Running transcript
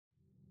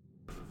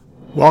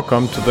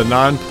Welcome to the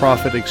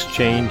Nonprofit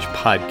Exchange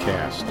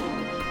Podcast.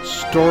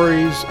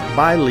 Stories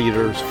by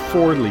leaders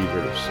for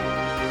leaders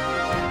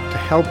to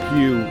help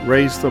you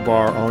raise the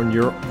bar on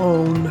your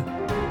own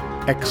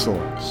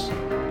excellence,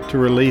 to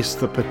release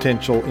the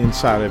potential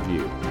inside of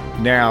you.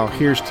 Now,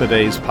 here's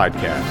today's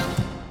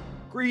podcast.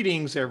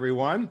 Greetings,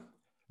 everyone.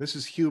 This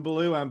is Hugh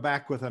Ballou. I'm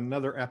back with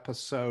another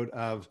episode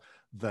of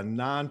the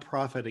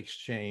Nonprofit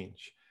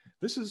Exchange.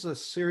 This is a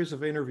series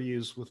of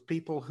interviews with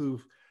people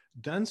who've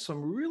done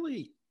some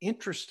really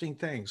interesting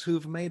things,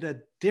 who've made a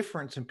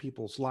difference in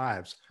people's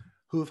lives,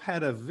 who've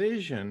had a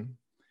vision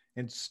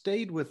and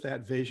stayed with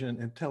that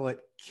vision until it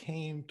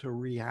came to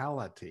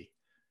reality.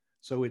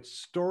 So it's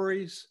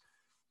stories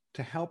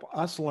to help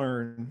us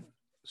learn,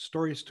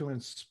 stories to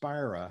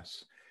inspire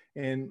us,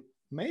 and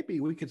maybe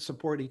we could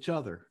support each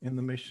other in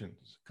the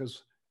missions,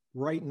 because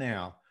right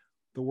now,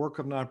 the work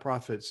of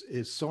nonprofits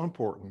is so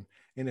important,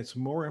 and it's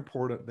more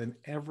important than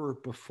ever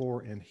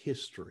before in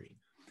history.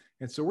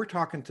 And so we're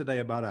talking today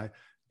about an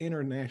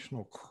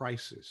international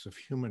crisis of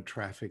human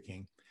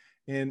trafficking.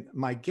 And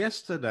my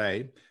guest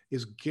today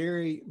is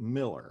Gary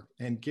Miller.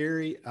 And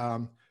Gary,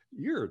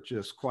 you're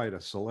just quite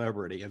a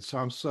celebrity. And so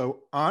I'm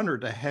so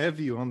honored to have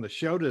you on the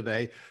show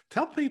today.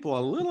 Tell people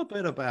a little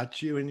bit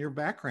about you and your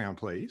background,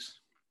 please.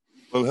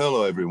 Well,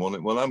 hello,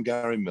 everyone. Well, I'm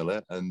Gary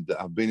Miller, and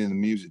I've been in the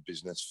music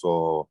business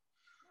for,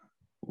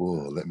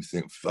 let me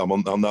think. I'm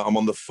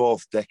on the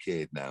fourth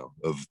decade now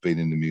of being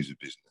in the music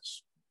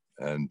business.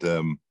 And,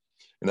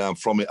 I'm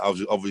from it.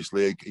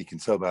 Obviously, you can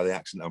tell by the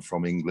accent, I'm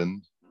from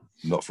England,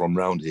 not from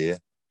round here,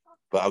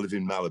 but I live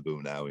in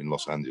Malibu now in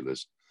Los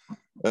Angeles.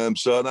 I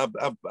was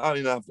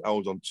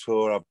on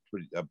tour.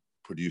 I've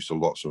produced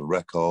lots of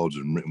records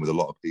and written with a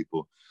lot of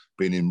people,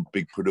 been in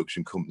big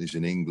production companies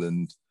in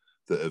England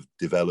that have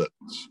developed,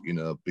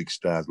 big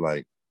stars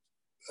like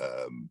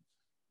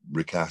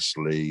Rick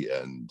Astley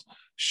and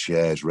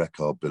Cher's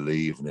record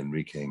Believe, and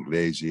Enrique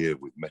Iglesias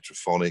with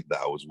Metrophonic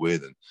that I was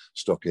with, and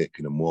Stock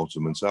Aitken and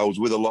Waterman. So I was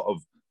with a lot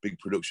of big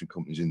production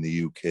companies in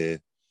the UK.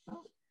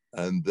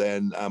 And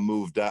then I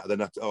moved out.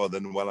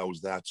 Then while I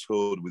was there, I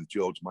toured with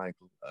George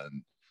Michael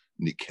and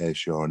Nick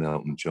Kershaw and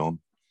Elton John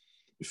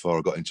before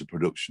I got into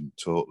production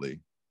totally.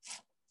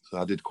 So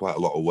I did quite a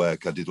lot of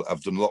work.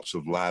 I've done lots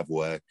of live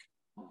work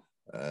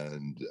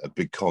and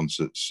big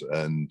concerts,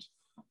 and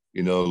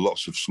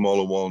lots of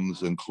smaller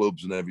ones and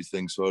clubs and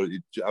everything. So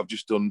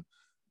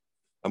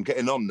I'm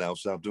getting on now.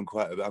 So I've done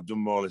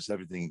more or less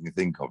everything you can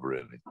think of,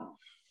 really.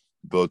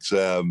 But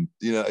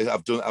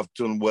I've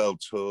done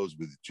world tours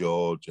with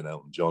George and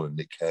Elton John and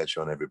Nick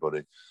Kershaw and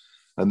everybody.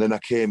 And then I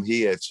came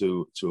here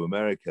to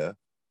America,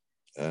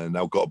 and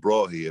I got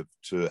brought here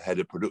to head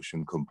a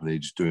production company,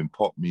 just doing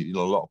pop music, a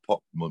lot of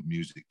pop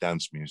music,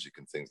 dance music,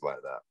 and things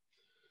like that.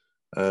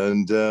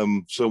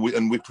 And so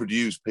we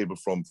produce people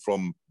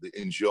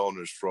in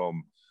genres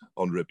from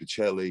Andrea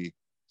Bocelli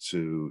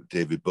to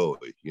David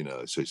Bowie.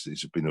 So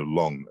it's been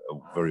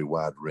a very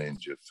wide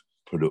range of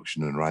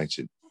production and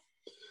writing.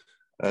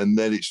 And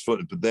then it's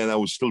fun, but then I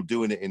was still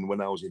doing it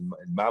when I was in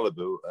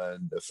Malibu,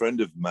 and a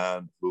friend of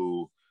mine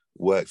who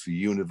worked for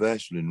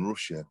Universal in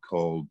Russia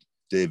called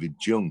David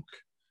Junk,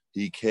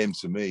 he came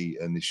to me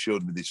and he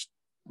showed me this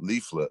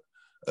leaflet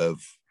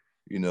of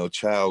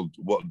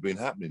what had been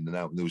happening. And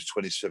now there was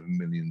 27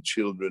 million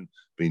children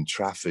being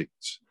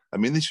trafficked. I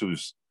mean, this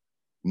was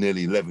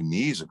nearly 11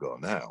 years ago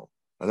now,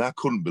 and I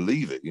couldn't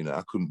believe it.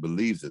 I couldn't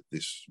believe that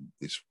this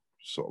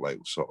sort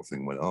of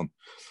thing went on.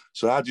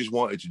 So I just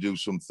wanted to do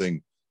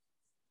something,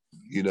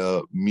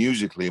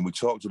 musically, and we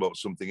talked about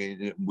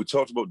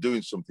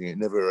doing something. It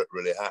never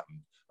really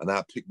happened, and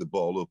I picked the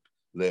ball up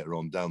later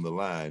on down the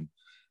line,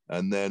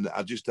 and then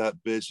I just had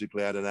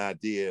an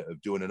idea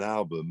of doing an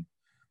album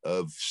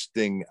of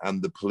Sting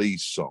and the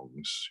Police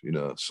songs,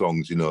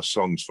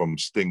 songs from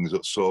Sting's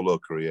solo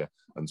career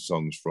and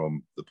songs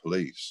from the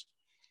Police.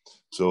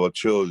 So I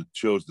chose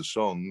the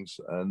songs,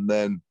 and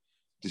then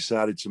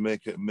decided to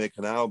make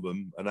an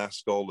album and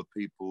ask all the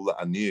people that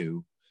I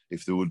knew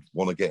if they would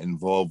want to get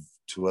involved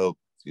to help,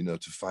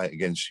 to fight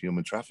against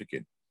human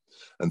trafficking.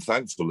 And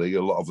thankfully,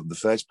 a lot of the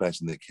first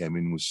person that came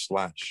in was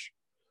Slash,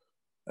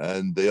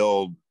 and they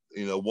all,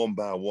 one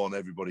by one,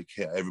 everybody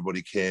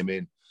came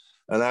in.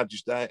 And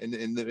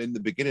in the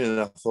beginning,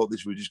 I thought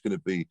this was just going to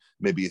be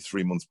maybe a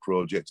 3-month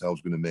project. I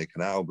was going to make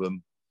an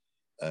album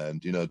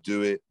and,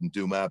 do it and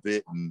do my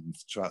bit and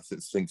try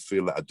to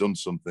feel that I'd done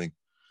something.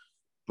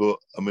 But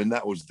I mean,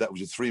 that was a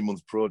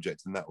 3-month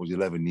project, and that was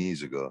 11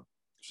 years ago.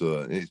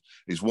 So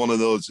it's one of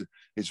those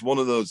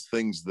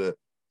things that,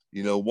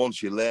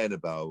 once you learn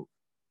about,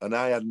 and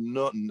I'd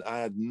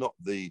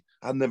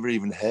never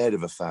even heard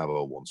of a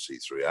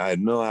 501c3. I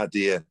had no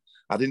idea.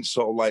 I didn't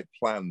sort of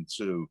plan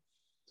to,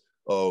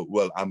 I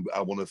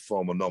want to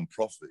form a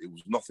non-profit. It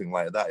was nothing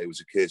like that. It was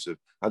a case of,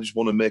 I just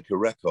want to make a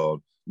record.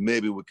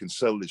 Maybe we can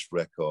sell this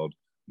record.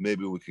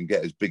 Maybe we can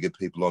get as bigger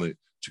people on it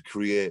to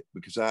create,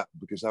 because I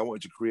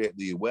wanted to create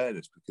the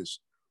awareness. Because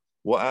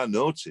what I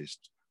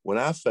noticed when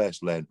I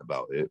first learned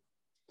about it,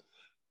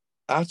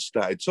 I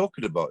started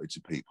talking about it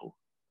to people,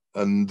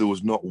 and there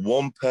was not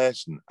one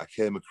person I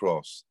came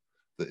across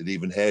that had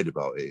even heard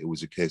about it. It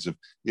was a case of,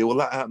 yeah, well,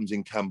 that happens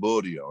in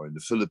Cambodia or in the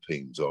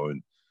Philippines or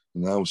in,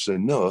 and I was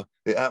saying, no,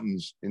 it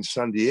happens in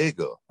San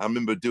Diego. I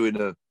remember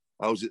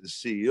I was at the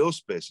CEO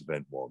Space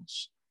event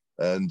once,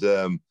 and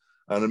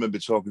I remember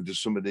talking to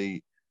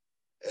somebody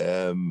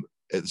at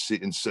the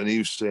city, and he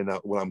was saying,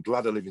 well, I'm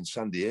glad I live in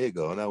San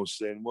Diego. And I was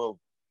saying, well,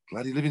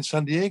 glad you live in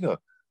San Diego.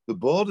 The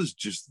border's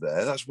just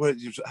there. That's where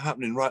it's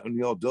happening, right on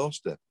your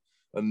doorstep.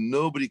 And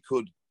nobody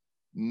could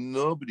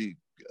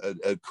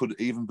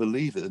even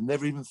believe it. They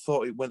never even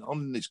thought it went on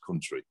in this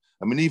country.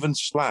 I mean, even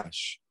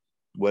Slash,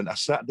 when I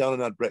sat down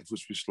and had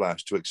breakfast with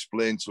Slash to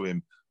explain to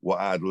him what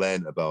I'd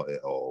learned about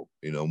it all,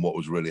 and what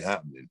was really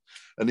happening.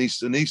 And it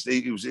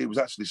was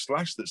actually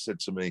Slash that said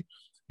to me,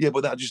 yeah,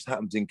 but that just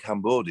happened in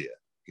Cambodia,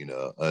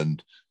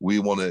 and we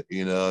want to,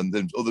 and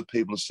then other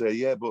people say,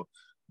 yeah, but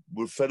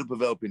we're fed up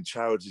of helping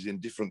charities in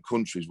different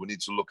countries. We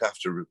need to look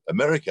after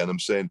America. And I'm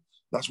saying,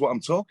 that's what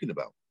I'm talking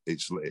about.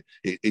 It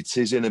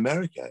is in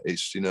America.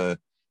 It's,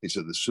 it's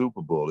at the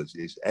Super Bowl.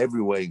 It's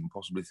everywhere you can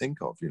possibly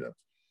think of,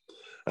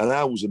 And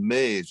I was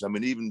amazed. I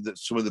mean, even that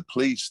some of the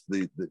police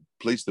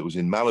that was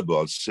in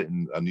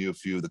Malibu, I knew a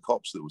few of the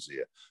cops that was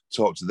here,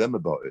 talked to them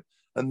about it.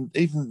 And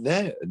even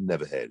they had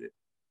never heard it.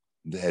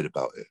 They heard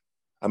about it.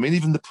 I mean,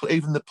 even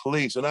the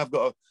police, and I've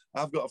got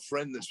a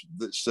friend that's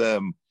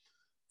in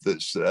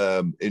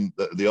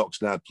the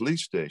Oxnard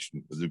police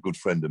station, is a good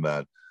friend of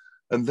mine,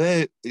 and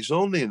it's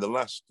only in the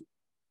last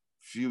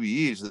few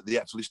years that they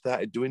actually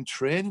started doing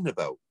training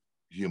about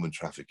human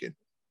trafficking,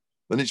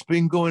 and it's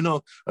been going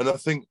on. And I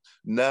think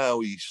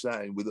now he's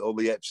starting with all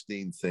the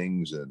Epstein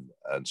things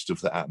and stuff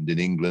that happened in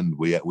England.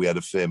 We had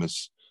a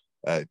famous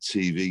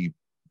TV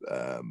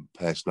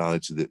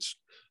personality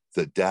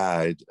that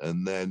died,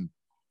 and then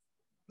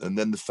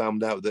they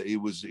found out that he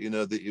was,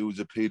 that he was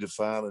a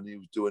paedophile and he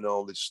was doing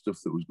all this stuff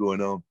that was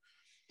going on.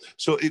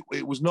 So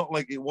it wasn't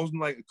like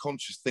a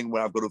conscious thing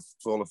where I've got to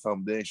follow a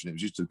foundation. It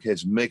was just a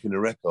case of making a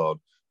record.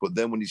 But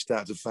then when you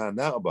start to find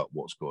out about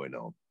what's going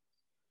on,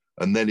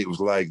 and then it was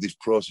like this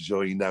process,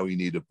 now you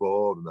need a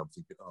board. And I'm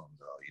thinking, oh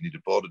no, you need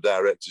a board of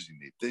directors, you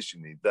need this,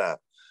 you need that.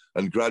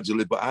 And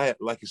gradually, but I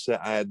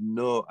had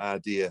no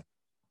idea,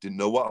 didn't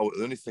know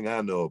the only thing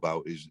I know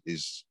about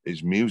is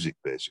music,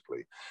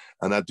 basically.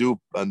 And I do,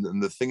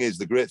 and the thing is,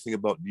 the great thing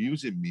about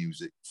using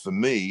music for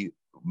me,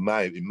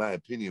 in my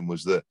opinion,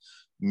 was that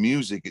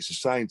music, it's a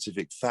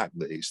scientific fact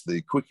that it's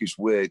the quickest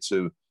way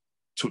to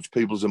touch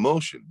people's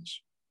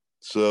emotions.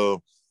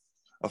 So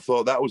I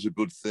thought that was a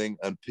good thing,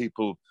 and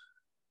people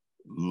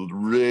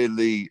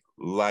really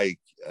like,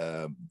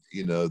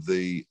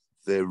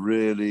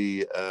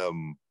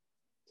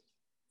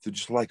 they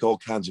just like all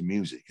kinds of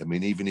music. I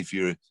mean, even if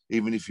you're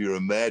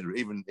a murderer,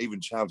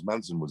 even Charles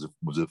Manson was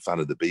a fan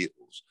of the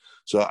Beatles.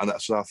 So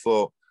I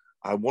thought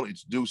I wanted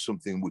to do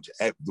something which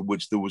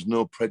there was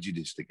no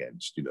prejudice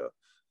against.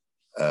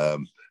 I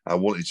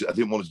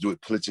didn't want to do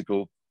it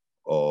political,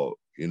 or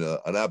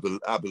and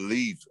I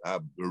believe,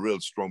 I'm a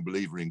real strong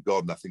believer in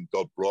God, and I think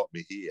God brought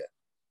me here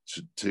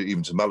to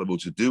even to Malibu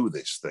to do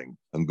this thing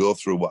and go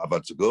through what I've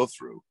had to go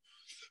through.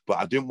 But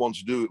I didn't want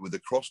to do it with a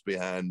cross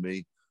behind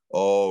me,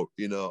 or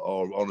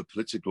or on a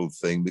political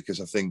thing,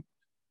 because I think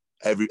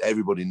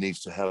everybody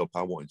needs to help.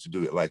 I wanted to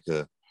do it like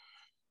a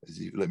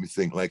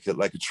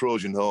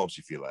Trojan horse,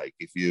 if you like.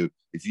 If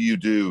you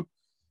do,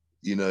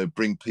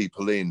 bring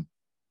people in,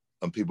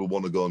 and people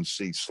want to go and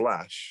see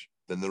Slash,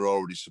 then they're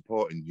already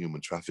supporting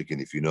human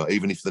trafficking.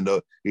 Even if they're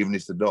not,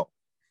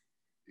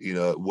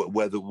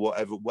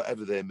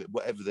 whatever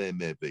they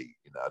may be.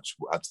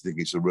 I think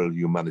it's a real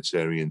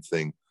humanitarian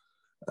thing.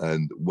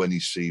 And when you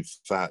see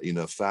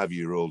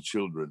 5-year-old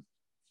children,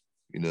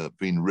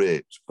 being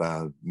raped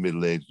by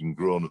middle-aged and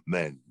grown-up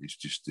men, it's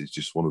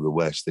just one of the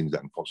worst things I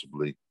can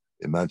possibly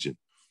imagine.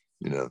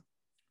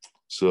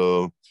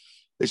 So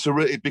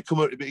it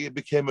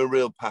became a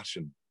real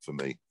passion for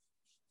me,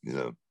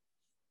 and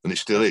it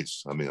still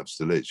is. I mean, it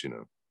still is.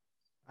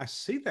 I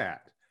see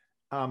that.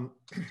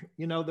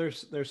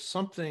 There's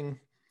something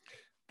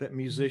that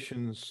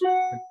musicians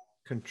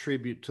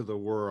contribute to the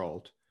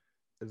world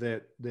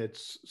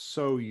that's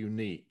so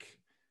unique,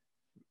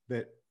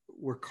 that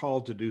we're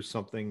called to do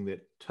something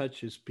that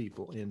touches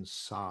people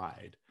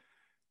inside.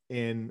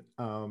 And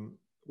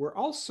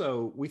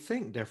we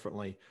think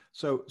differently.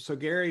 So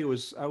Gary,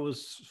 I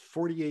was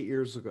 48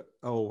 years ago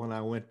when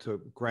I went to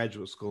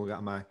graduate school and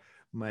got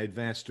my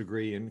advanced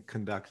degree in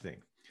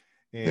conducting.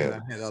 And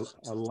I had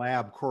a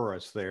lab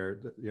chorus there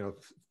that,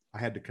 I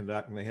had to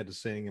conduct and they had to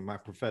sing, and my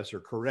professor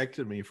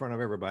corrected me in front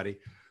of everybody.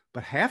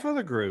 But half of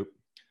the group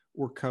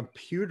were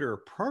computer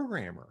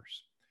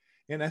programmers.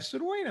 And I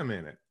said, wait a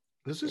minute,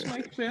 does this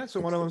make sense?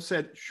 And one of them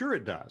said, sure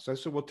it does. I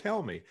said, well,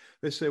 tell me.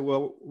 They said,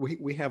 well,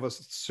 we have a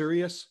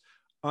serious,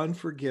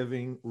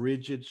 unforgiving,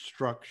 rigid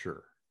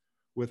structure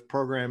with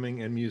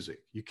programming and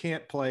music. You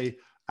can't play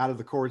out of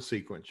the chord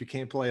sequence. You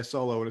can't play a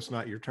solo and it's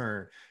not your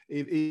turn.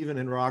 Even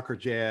in rock or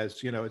jazz,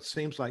 it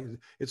seems like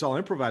it's all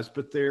improvised,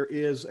 but there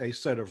is a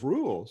set of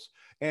rules.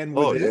 And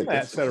within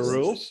that set of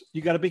rules,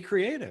 you got to be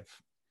creative.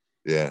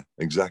 Yeah,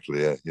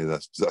 exactly. Yeah,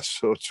 that's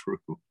so true.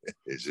 It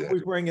is, So yeah. we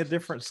bring a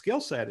different skill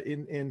set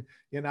in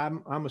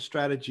I'm a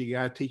strategy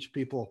guy. I teach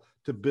people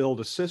to build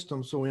a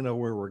system so we know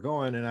where we're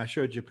going. And I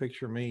showed you a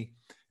picture of me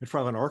in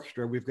front of an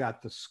orchestra. We've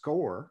got the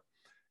score,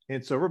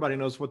 and so everybody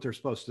knows what they're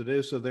supposed to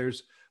do. So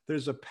there's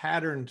a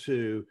pattern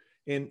to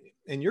in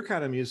your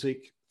kind of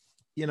music.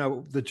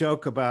 The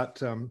joke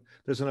about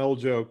there's an old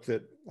joke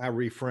that I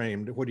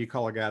reframed. What do you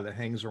call a guy that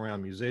hangs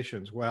around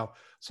musicians? Well,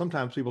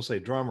 sometimes people say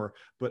drummer,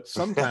 but I was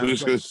sometimes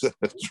just going to say,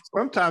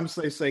 sometimes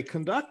they say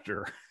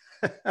conductor.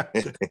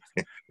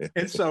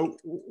 And so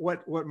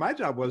what my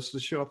job was to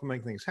show up and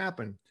make things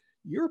happen.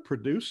 You're a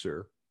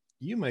producer.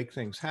 You make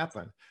things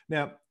happen.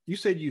 Now, you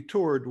said you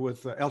toured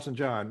with Elton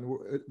John.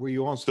 Were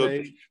you on so,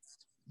 stage?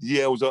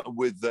 yeah, I was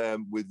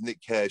with Nick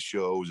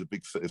Kershaw, who's a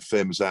big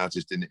famous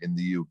artist in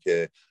the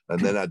UK, and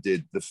then I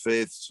did the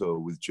Faith tour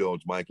with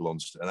George Michael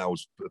and I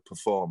was a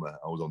performer.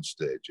 I was on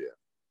stage. Yeah.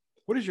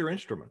 What is your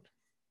instrument?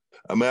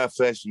 My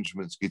first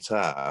instrument's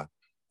guitar,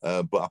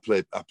 but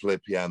I play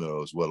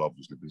piano as well,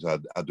 obviously, because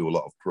I do a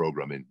lot of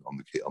programming on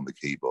the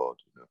keyboard.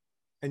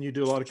 And you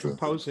do a lot of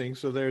composing,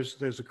 so there's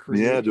a Yeah, I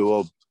creative. do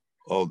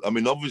all. I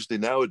mean, obviously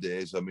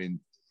nowadays, I mean,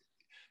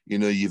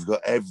 you've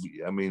got I've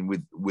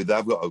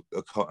got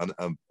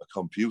a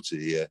computer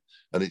here,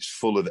 and it's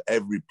full of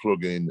every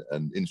plugin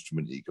and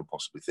instrument you can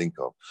possibly think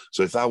of.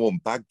 So if I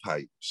want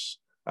bagpipes,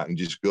 I can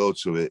just go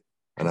to it,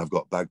 and I've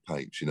got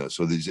bagpipes.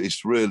 So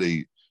it's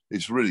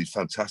really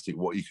fantastic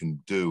what you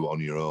can do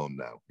on your own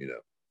now.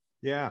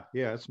 Yeah,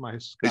 it's my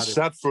It's Scottish.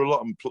 sad for a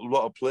lot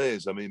of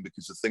players. I mean,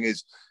 because the thing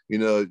is,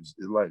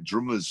 like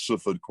drummers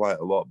suffered quite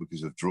a lot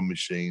because of drum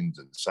machines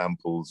and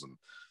samples, and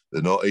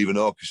they're not even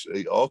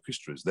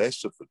orchestras. They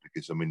suffered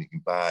because you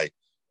can buy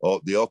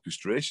the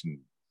orchestration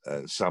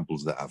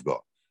samples that I've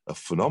got are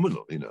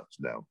phenomenal.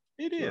 Now.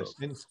 It is,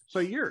 and so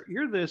you're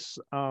this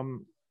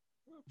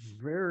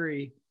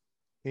very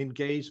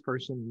engaged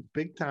person,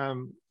 big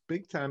time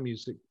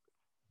music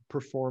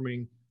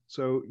performing.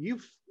 So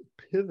you've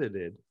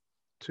pivoted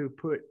to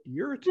put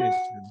your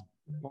attention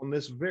on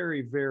this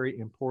very, very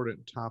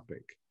important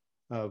topic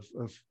of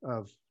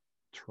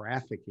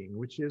trafficking,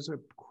 which is a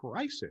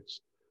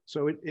crisis.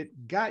 So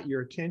it got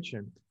your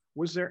attention.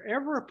 Was there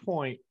ever a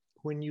point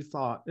when you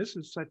thought this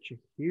is such a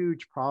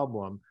huge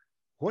problem?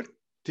 What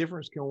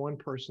difference can one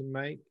person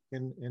make?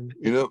 And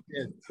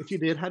if you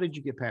did, how did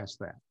you get past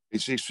that?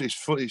 It's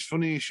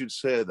funny you should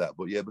say that,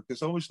 but yeah,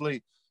 because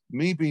obviously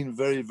me being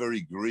very,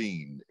 very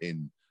green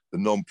in the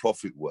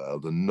non-profit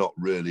world and not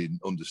really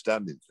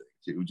understanding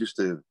things, it was just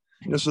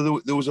so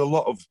there was a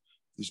lot of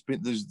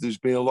there's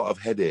been a lot of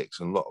headaches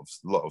and a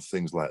lot of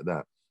things like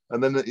that,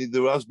 and then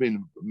there has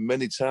been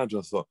many times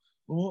I thought,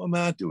 well, what am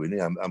I doing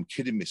here? I'm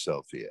kidding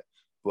myself here.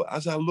 But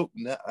as I look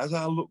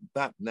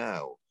back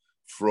now,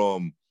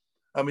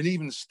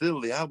 even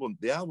still the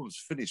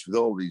album's finished with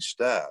all these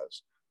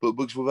stars, but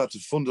because we've had to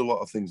fund a lot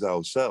of things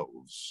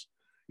ourselves,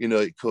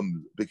 it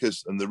comes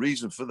because, and the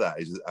reason for that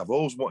is that I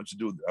wanted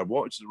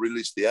to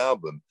release the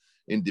album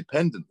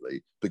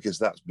independently because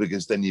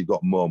then you've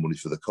got more money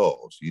for the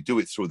cause. You do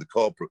it through the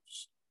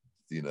corporates,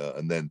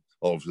 and then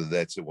obviously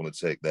they want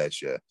to take their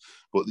share.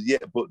 But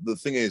the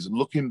thing is,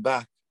 looking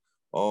back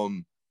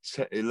on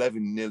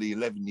nearly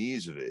 11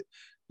 years of it,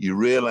 you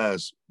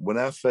realize when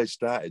I first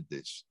started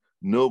this,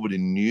 nobody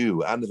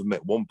knew. I never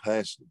met one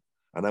person,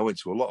 and I went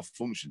to a lot of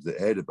functions that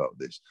heard about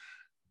this.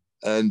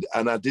 And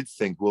I did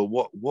think, well,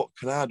 what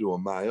can I do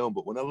on my own?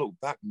 But when I look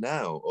back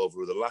now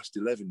over the last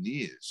 11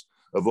 years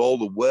of all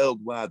the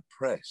worldwide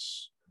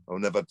press,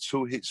 I've had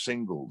 2 hit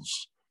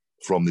singles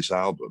from this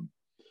album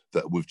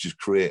that we've just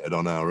created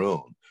on our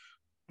own.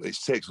 It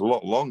takes a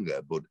lot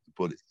longer, but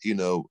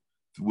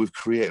we've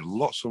created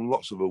lots and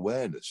lots of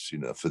awareness,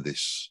 for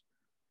this,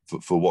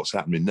 for what's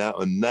happening now.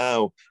 And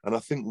I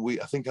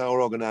think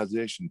our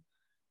organization,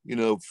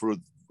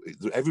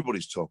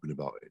 everybody's talking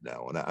about it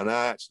now. And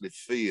I actually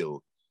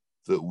feel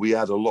that we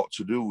had a lot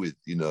to do with,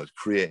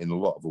 creating a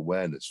lot of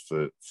awareness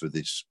for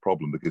this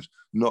problem, because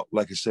not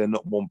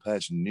one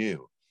person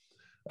knew.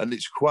 And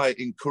it's quite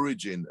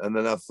encouraging. And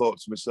then I thought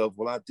to myself,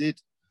 well,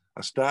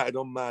 I started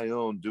on my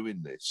own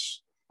doing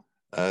this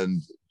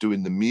and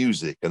doing the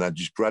music, and I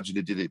just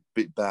gradually did it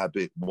bit by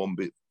bit, one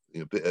bit,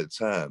 bit at a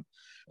time.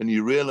 And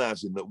you're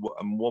realizing that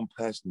one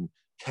person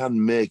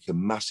can make a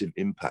massive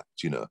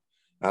impact,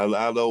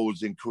 I'll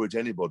always encourage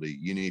anybody,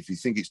 if you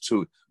think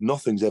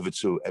nothing's ever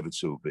too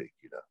big,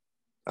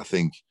 I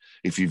think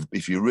if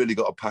you really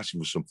got a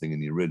passion for something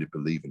and you really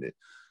believe in it,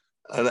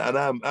 and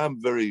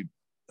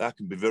I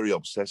can be very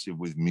obsessive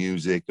with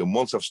music, and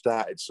once I've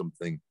started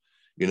something,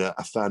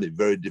 I find it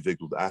very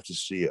difficult. I have to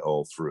see it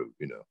all through.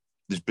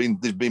 There's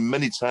been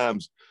many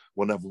times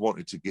when I've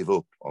wanted to give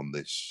up on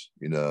this.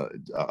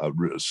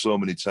 So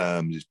many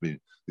times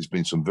there's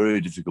been some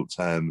very difficult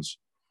times,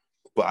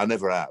 but I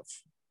never have.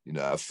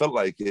 I felt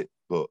like it,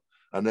 but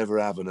I never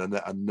have, and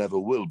I never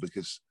will,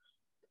 because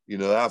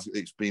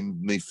it's been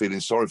me feeling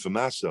sorry for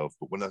myself.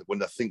 But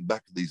when I think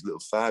back to these little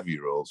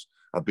 5-year-olds,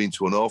 I've been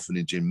to an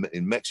orphanage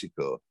in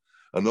Mexico,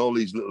 and all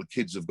these little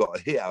kids have got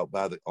a hit out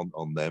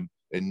on them,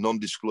 in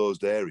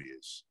non-disclosed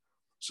areas.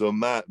 So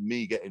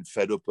me getting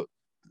fed up at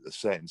a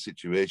certain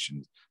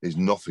situation is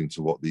nothing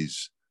to what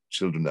these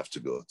children have to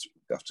go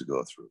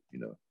through, you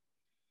know.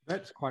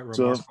 That's quite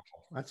remarkable. So,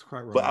 That's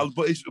quite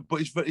remarkable.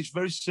 It's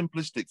very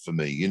simplistic for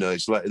me, you know.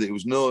 It's like it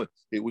was no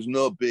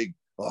big.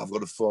 Oh, I've got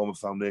to form a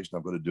foundation.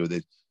 I've got to do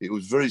this. It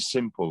was very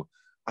simple.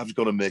 I've just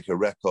got to make a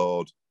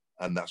record,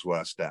 and that's where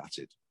I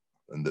started.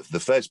 And the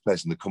first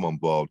person to come on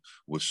board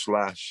was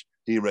Slash.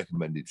 He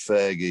recommended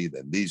Fergie.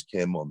 Then these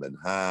came on. Then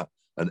Hart,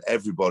 and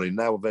everybody.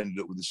 Now I've ended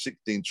up with a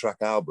 16-track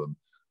album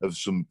of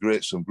some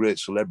great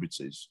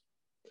celebrities,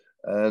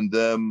 and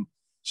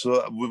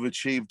so we've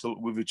achieved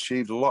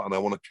a lot. And I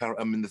want to carry.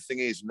 I mean, the thing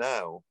is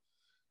now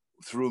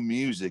through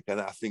music, and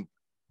I think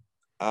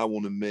I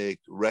want to make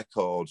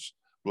records.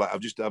 Like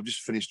I've just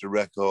finished a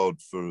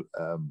record for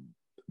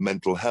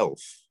mental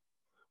health,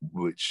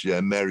 which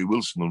Mary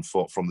Wilson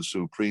from the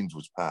Supremes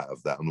was part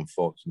of that, and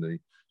unfortunately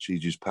she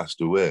just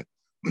passed away.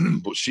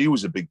 But she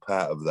was a big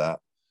part of that,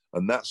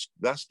 and that's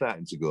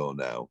starting to go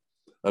now.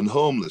 And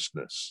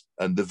homelessness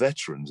and the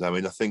veterans. I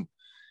mean, I think,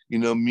 you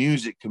know,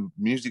 music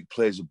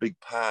plays a big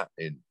part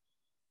in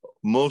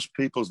most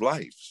people's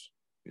lives,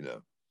 you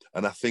know.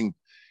 And I think,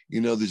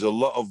 you know, there's a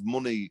lot of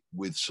money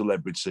with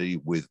celebrity,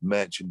 with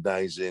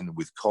merchandising,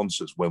 with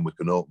concerts when we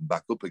can open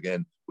back up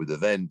again, with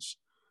events.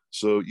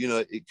 So, you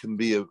know,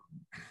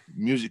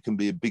 music can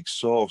be a big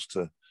source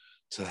to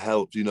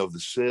help, you know, the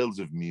sales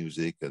of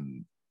music,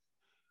 and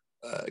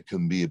it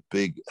can be a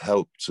big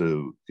help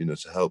to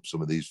help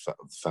some of these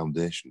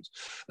foundations.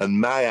 And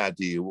my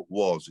idea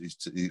is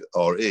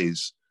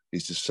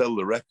to sell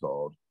the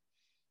record,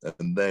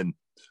 and then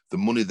the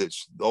money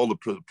that's all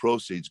the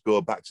proceeds go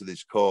back to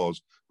this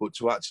cause, but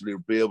to actually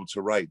be able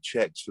to write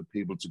checks for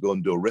people to go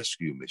and do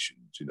rescue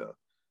missions, you know.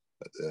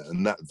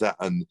 And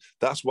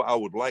that's what I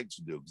would like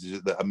to do.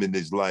 I mean,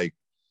 there's like,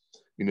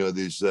 you know,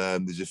 there's a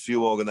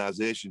few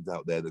organizations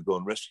out there that go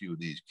and rescue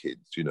these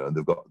kids, you know, and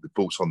they've got the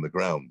boots on the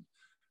ground.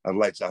 I'd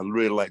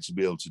really like to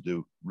be able to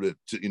do,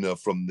 you know,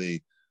 from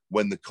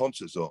when the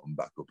concerts open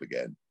back up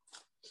again.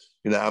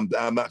 You know,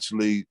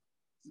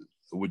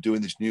 we're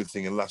doing this new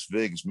thing in Las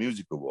Vegas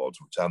Music Awards,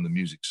 which I'm the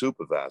music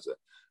supervisor,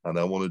 and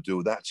I want to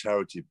do that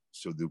charity.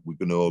 So that we're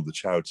going to hold the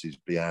charities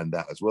behind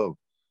that as well,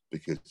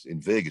 because in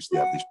Vegas they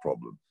have this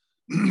problem.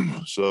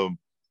 So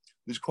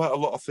there's quite a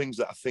lot of things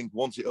that I think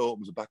once it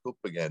opens back up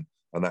again,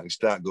 and I can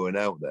start going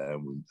out there,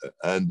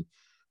 and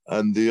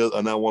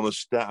I want to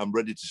start. I'm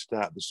ready to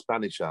start the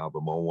Spanish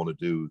album. I want to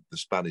do the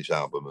Spanish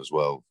album as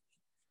well,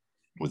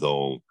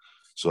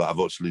 So I've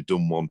actually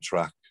done one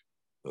track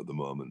at the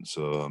moment.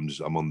 So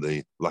I'm on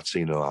the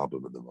Latino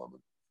album at the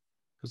moment.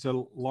 Because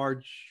a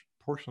large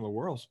portion of the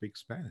world speaks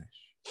Spanish.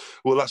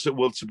 Well, that's it.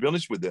 Well, to be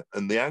honest with you,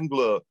 and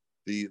the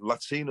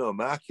Latino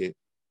market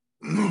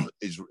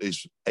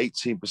is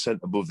 18%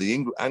 above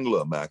the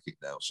Anglo market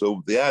now.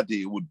 So the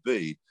idea would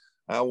be,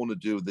 I want to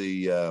do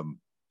the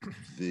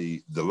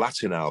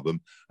Latin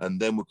album, and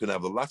then we can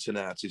have the Latin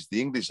artist,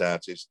 the English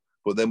artist,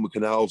 but then we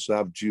can also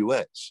have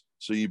duets.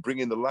 So you bring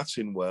in the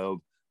Latin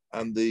world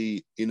and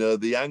the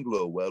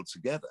Anglo world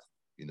together.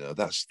 You know,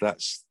 that's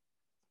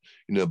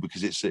you know,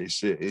 because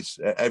it's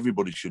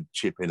everybody should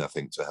chip in, I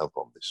think, to help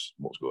on this,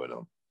 what's going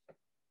on.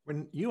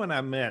 When you and I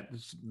met a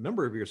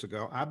number of years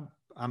ago,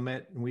 I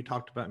met and we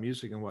talked about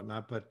music and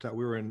whatnot, but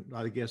we were in,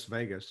 I guess,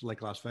 Vegas,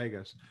 Lake Las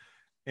Vegas.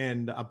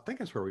 And I think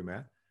that's where we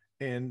met.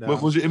 And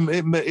was it?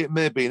 It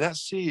may have been at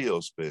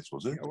CEO Space,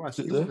 was it? Yeah, it was.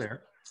 You were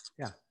there.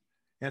 Yeah.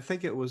 And I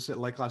think it was at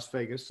Lake Las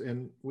Vegas,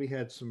 and we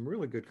had some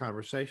really good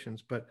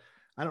conversations. But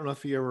I don't know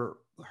if you ever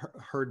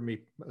heard me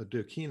do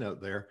a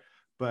keynote there,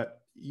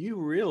 but you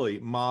really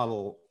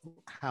model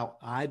how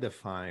I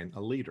define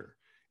a leader.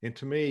 And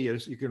to me,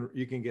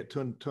 you can get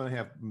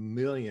 2.5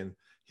 million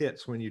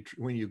hits when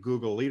you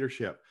Google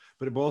leadership,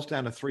 but it boils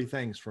down to three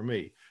things for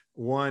me.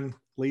 One,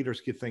 leaders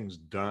get things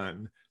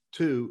done.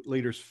 Two,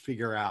 leaders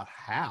figure out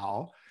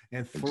how.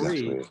 And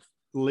three, exactly,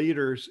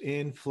 leaders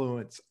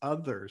influence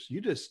others. You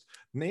just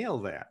nail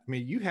that. I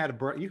mean, you had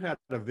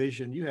a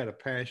vision, you had a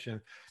passion.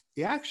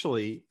 You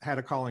actually had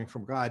a calling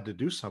from God to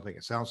do something,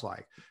 it sounds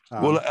like.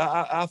 Well,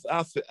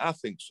 I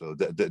think so,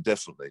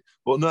 definitely.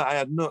 But no, I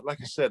had not. Like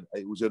I said,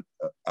 it was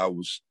I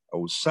was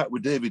sat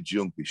with David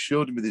Junk. He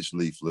showed me this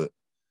leaflet.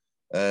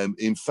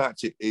 In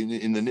fact,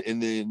 in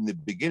the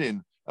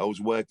beginning, I was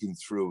working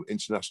through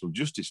International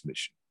Justice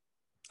Mission,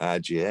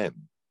 IJM,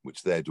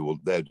 which they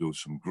do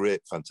some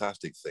great,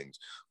 fantastic things.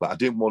 But I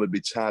didn't want to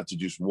be tied to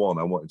just one.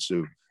 I wanted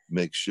to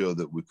make sure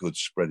that we could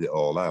spread it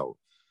all out.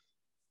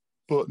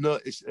 But no, I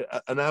just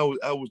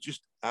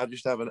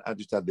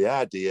had the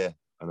idea,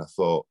 and I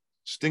thought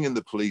Sting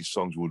the Police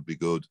songs would be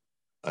good,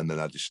 and then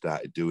I just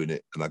started doing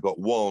it, and I got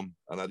one,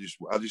 and I just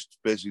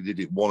basically did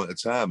it one at a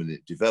time, and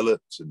it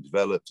developed and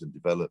developed and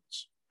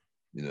developed,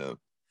 you know.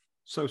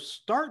 So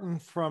starting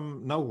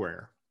from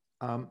nowhere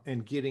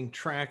and getting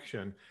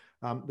traction.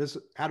 This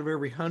out of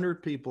every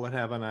 100 people that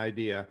have an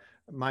idea,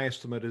 my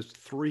estimate is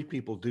 3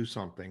 people do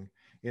something,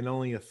 and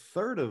only a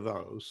third of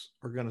those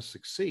are going to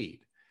succeed.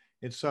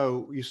 And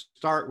so you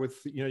start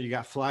with, you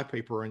got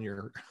flypaper on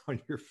your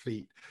on your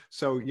feet.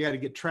 So you got to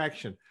get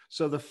traction.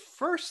 So the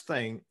first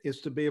thing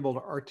is to be able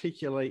to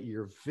articulate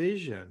your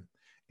vision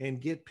and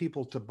get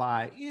people to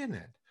buy in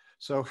it.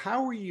 So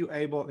how were you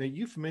able, and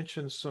you've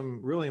mentioned some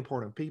really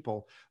important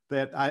people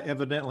that I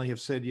evidently have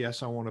said,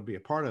 yes, I want to be a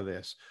part of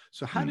this.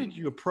 So how did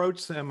you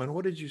approach them, and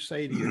what did you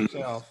say to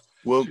yourself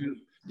Well,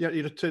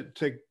 to,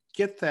 to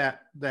get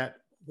that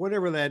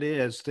whatever that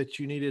is that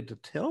you needed to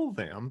tell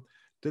them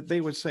that they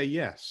would say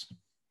yes?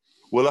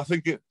 well, I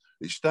think it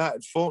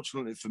started,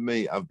 fortunately for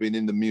me, I've been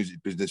in the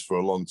music business for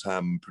a long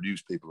time and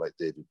produced people like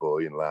David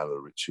Bowie and Lionel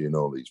Richie and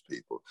all these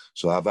people.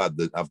 So I've got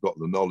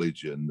the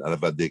knowledge and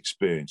I've had the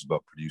experience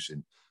about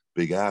producing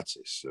big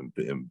artists and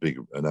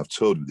I've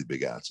toured with the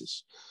big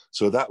artists.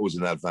 So that was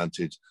an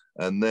advantage.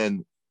 And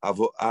then I've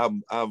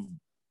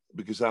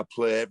because I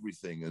play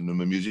everything and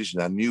I'm a musician,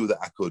 I knew that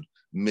I could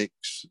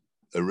mix,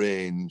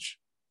 arrange,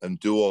 and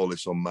do all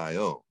this on my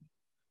own.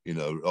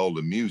 All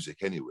the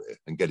music anyway,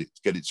 and get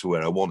it to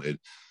where I wanted.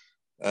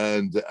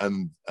 And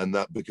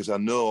that, because I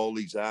know all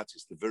these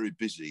artists, they're very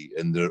busy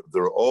and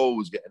they're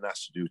always getting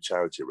asked to do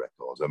charity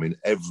records. I mean,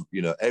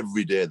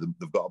 every day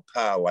they've got a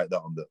pile like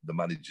that on the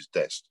manager's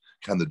desk.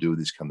 Can they do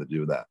this? Can they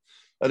do that?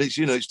 And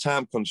it's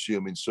time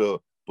consuming.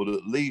 So, but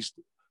at least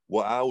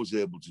what I was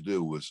able to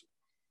do was,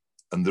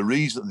 and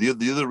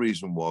the other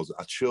reason was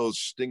I chose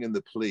Sting and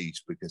the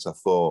Police because I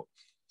thought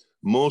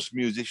most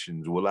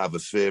musicians will have a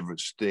favorite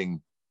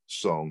Sting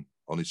song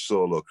on his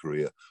solo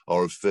career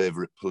or a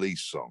favorite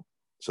Police song.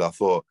 So I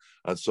thought,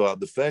 and so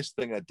the first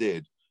thing I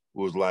did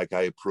was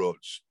I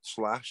approached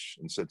Slash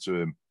and said to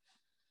him,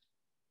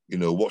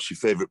 what's your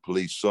favorite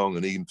Police song?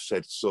 And he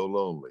said So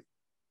Lonely.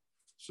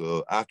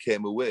 So I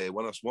came away,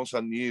 once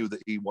I knew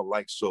that he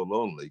liked So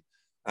Lonely,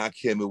 I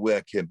came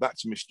back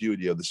to my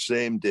studio the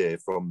same day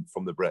from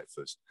the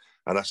breakfast,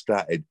 and I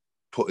started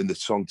putting the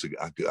song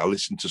together. I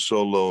listened to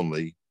So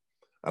Lonely,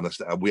 and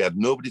we had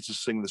nobody to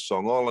sing the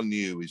song. All I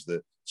knew is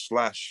that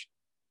Slash,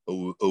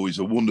 who is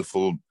a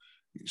wonderful,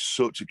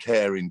 such a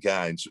caring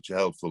guy and such a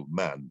helpful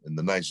man, and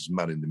the nicest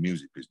man in the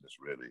music business,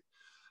 really,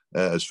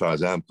 as far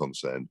as I'm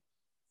concerned.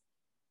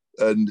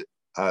 And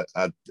I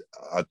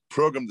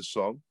programmed the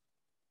song,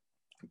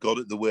 got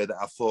it the way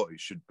that I thought it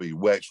should be,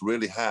 worked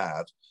really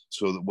hard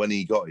so that when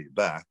he got it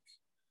back,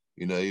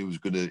 he was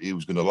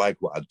gonna like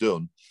what I'd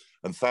done.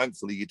 And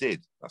thankfully he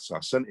did. I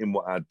sent him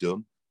what I'd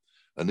done.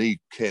 And he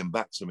came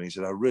back to me and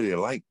said, I really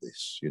like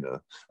this,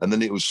 And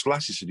then it was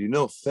Slash. He said,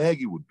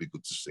 Fergie would be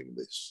good to sing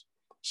this.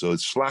 So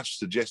Slash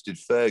suggested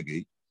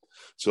Fergie.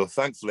 So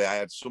thankfully I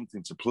had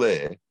something to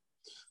play.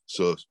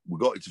 So we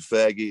got it to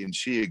Fergie and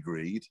she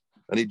agreed.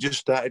 And it just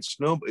started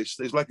snowballing.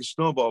 It's like a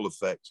snowball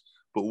effect.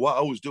 But what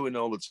I was doing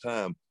all the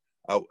time,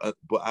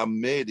 I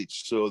made it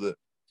so that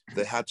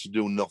they had to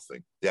do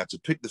nothing. They had to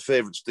pick the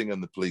favourite Sting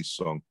and the Police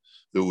song.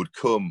 They would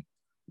come,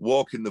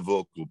 walk in the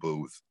vocal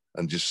booth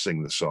and just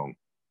sing the song.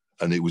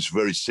 And it was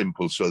very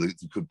simple, so that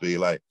it could be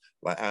like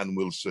Ann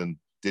Wilson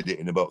did it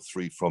in about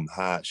 3 from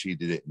Heart. She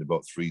did it in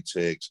about 3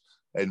 takes.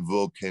 En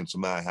Vogue came to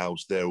my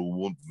house. They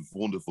were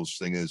wonderful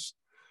singers.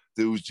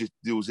 They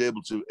was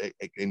able to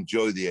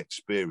enjoy the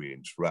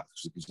experience, right?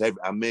 Because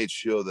I made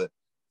sure that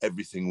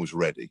everything was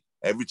ready.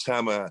 Every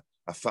time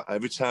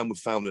we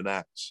found an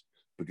act,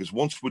 because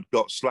once we'd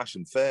got Slash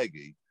and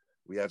Fergie,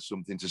 we had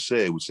something to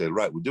say. We'd say,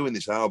 right, we're doing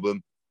this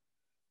album.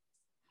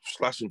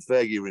 Slash and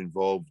Fergie are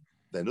involved.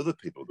 Then other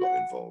people got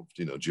involved.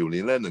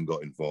 Julian Lennon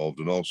got involved,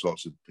 and all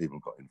sorts of people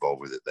got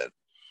involved with it then.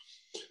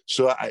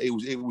 So it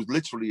was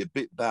literally a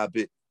bit by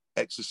bit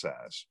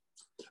exercise.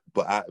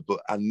 But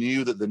I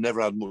knew that they never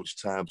had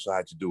much time, so I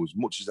had to do as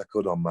much as I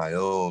could on my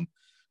own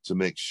to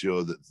make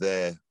sure that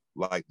they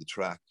liked the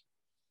track.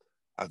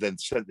 I then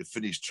sent the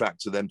finished track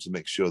to them to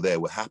make sure they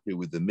were happy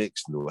with the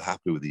mix and they were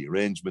happy with the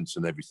arrangements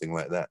and everything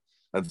like that.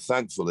 And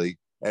thankfully,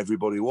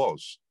 everybody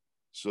was.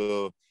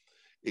 So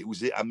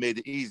I made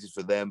it easy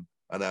for them.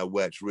 And I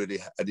worked really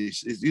hard. And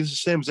it's the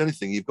same as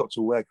anything. You've got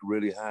to work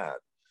really hard.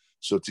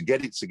 So to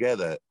get it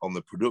together on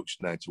the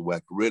production, I had to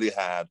work really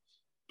hard.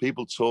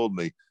 People told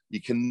me, you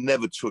can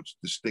never touch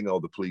the Sting or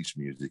the Police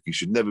music. You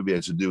should never be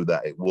able to do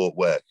that. It won't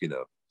work,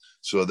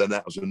 So then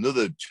that was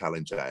another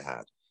challenge I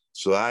had.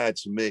 So I had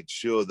to make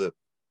sure that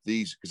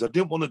because I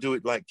didn't want to do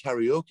it like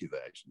karaoke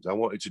versions. I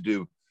wanted to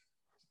do,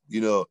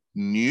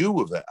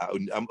 new of it.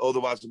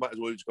 Otherwise, I might as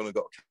well just gone and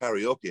got a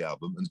karaoke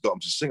album and got them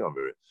to sing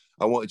over it.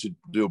 I wanted to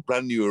do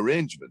brand new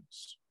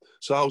arrangements.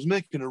 So I was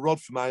making a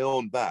rod for my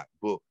own back,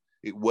 but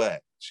it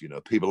worked.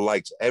 People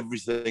liked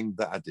everything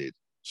that I did.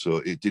 So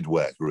it did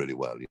work really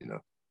well,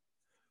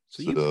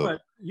 So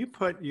you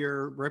put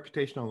your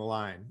reputation on the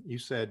line. You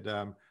said,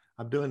 I'm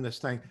doing this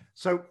thing.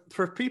 So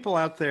for people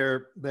out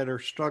there that are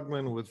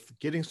struggling with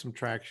getting some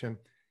traction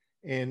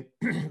and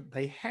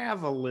they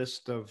have a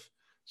list of,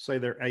 say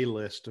their A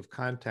list of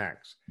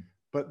contacts,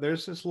 but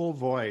there's this little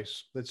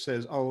voice that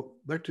says, oh,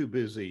 they're too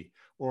busy,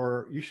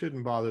 or you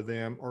shouldn't bother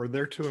them, or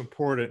they're too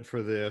important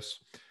for this.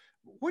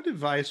 What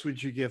advice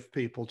would you give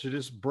people to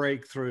just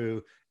break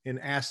through and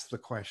ask the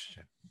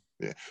question?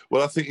 Yeah.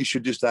 Well, I think you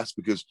should just ask,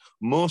 because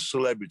most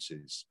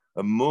celebrities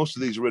and most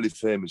of these really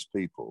famous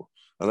people,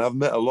 and I've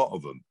met a lot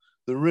of them,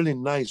 they're really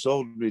nice,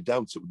 ordinary,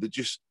 they're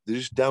just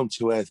down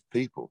to earth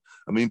people.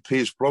 I mean,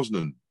 Pierce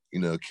Brosnan,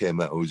 came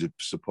out who was a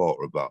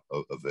supporter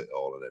of it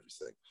all and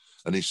everything.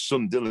 And his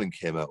son Dylan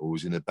came out who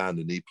was in a band,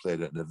 and he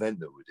played at an event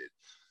that we did.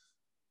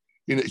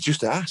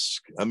 Just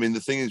ask. I mean, the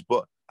thing is,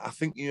 but I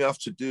think you have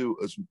to do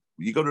as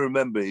you got to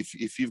remember,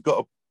 if you've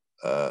got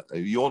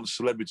if you want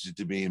celebrities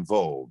to be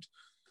involved,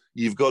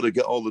 you've got to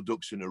get all the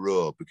ducks in a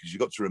row, because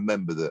you've got to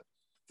remember that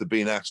they're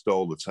being asked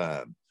all the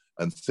time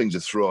and things are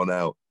thrown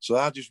out. So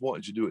I just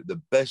wanted to do it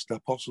the best I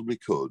possibly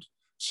could,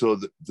 so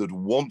that they'd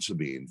want to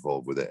be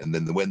involved with it. And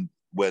then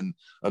when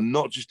I'm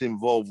not just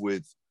involved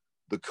with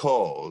the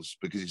cause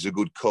because it's a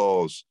good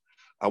cause,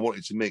 I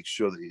wanted to make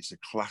sure that it's a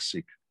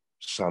classic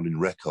sounding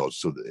record,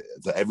 so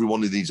that every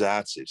one of these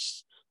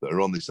artists that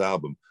are on this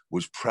album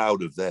was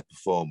proud of their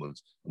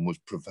performance and was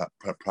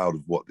proud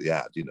of what they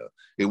had.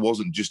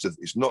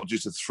 It's not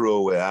just a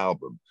throwaway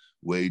album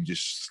where you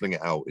just sling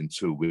it out in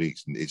 2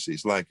 weeks, and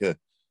it's like the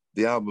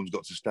album's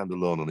got to stand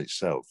alone on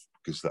itself,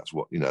 because that's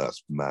what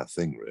that's my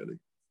thing really.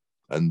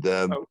 And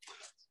well,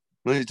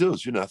 it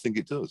does. I think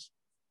it does.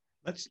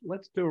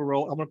 Let's do a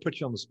role. I'm going to put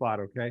you on the spot,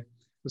 okay?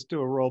 Let's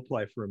do a role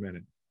play for a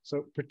minute.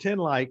 So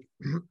pretend like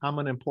I'm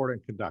an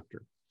important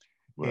conductor,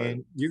 right,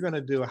 and you're going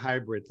to do a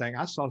hybrid thing.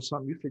 I saw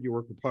something. You said you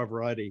work with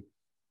Pavarotti,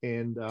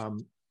 and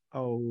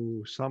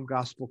some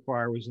gospel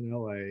choir was in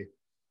LA,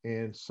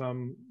 and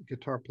some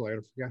guitar player,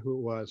 I forgot who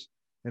it was,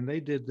 and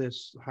they did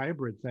this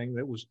hybrid thing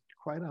that was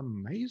quite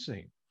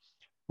amazing.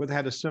 Where they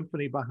had a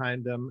symphony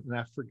behind them, and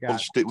I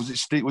forgot. Was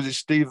it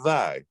Steve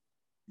Vai?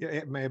 Yeah,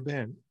 it may have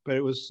been, but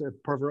it was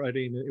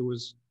Pavarotti, and it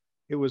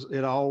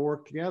all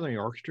worked together. The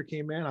orchestra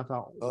came in. I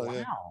thought,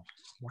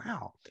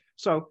 wow.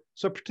 So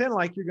pretend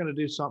like you're going to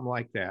do something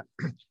like that,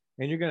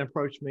 and you're going to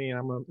approach me, and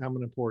I'm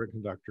an important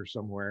conductor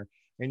somewhere,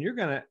 and you're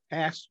going to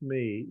ask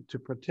me to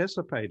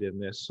participate in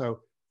this.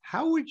 So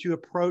how would you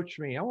approach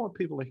me? I want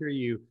people to hear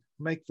you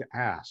make the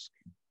ask.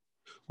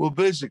 Well,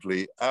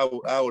 basically, I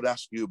would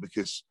ask you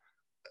because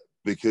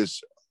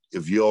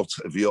of your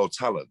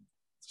talent.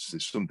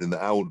 It's something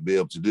that I wouldn't be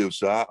able to do.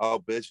 So I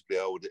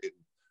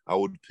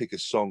would pick a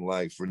song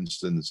like, for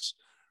instance,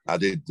 I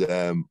did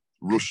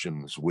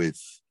Russians with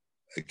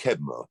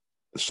Kedma,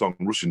 a song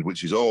Russian,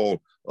 which is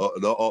all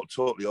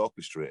totally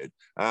orchestrated.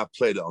 I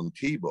played it on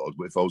keyboard,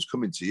 but if I was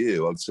coming to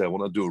you, I'd say I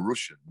want to do a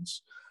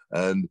Russians,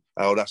 and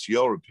I would ask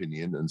your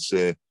opinion and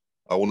say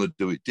I want to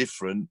do it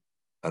different,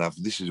 and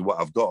this is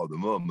what I've got at the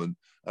moment,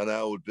 and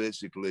I would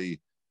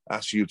basically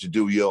ask you to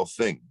do your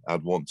thing.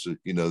 I'd want to,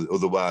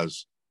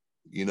 otherwise,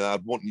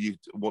 I'd want you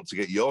to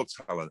get your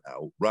talent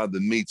out rather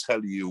than me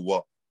tell you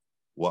what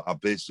I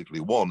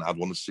basically want. I'd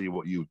want to see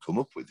what you would come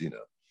up with,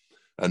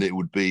 and it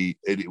would be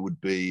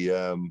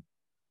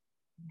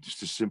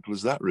just as simple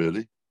as that,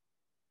 really.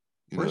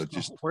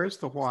 Where's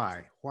the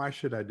why? Why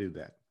should I do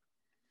that?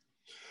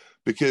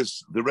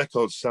 Because the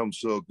records sound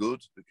so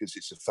good, because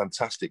it's a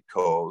fantastic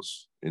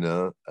cause, and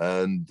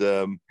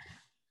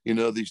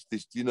these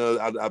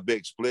I'd be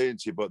explaining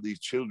to you about these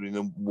children,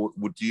 and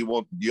would you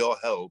want your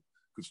help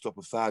could stop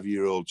a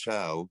 5-year-old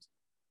child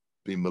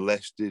being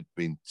molested,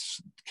 being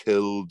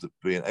killed,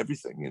 being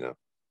everything,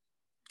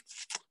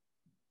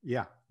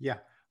 Yeah.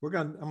 I'm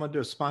gonna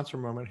do a sponsor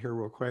moment here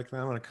real quick. Then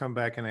I'm gonna come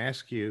back and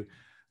ask you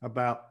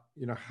about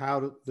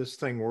how this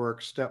thing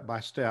works step by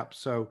step.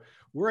 So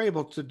we're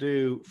able to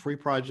do free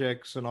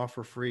projects and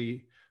offer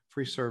free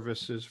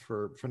services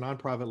for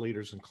nonprofit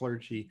leaders and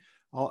clergy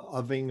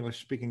of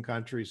English speaking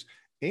countries.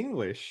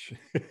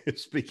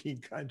 Speaking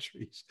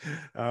countries.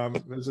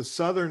 There's a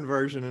Southern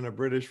version and a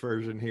British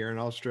version here, an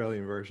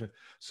Australian version.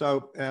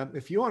 So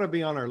if you want to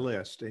be on our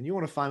list and you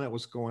want to find out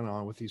what's going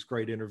on with these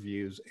great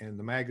interviews and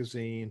the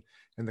magazine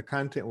and the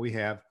content we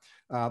have,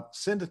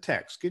 send a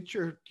text. Get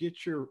your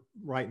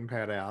writing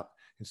pad out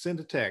and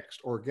send a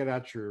text, or get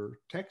out your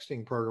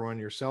texting program on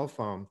your cell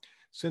phone.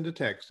 Send a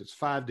text. It's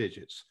 5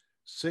 digits,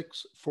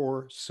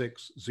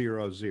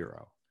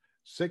 64600.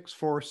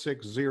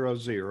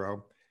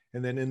 64600.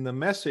 And then in the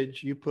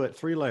message, you put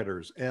 3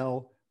 letters,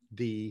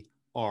 LDR.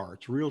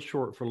 It's real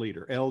short for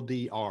leader,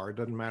 LDR. It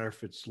doesn't matter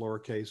if it's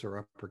lowercase or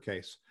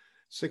uppercase.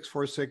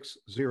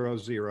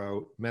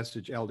 64600,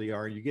 message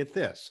LDR. You get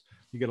this.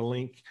 You get a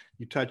link.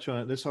 You touch on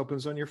it. This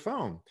opens on your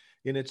phone.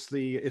 And it's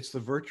the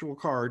virtual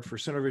card for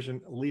Center Vision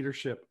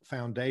Leadership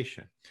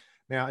Foundation.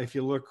 Now, if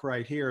you look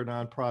right here,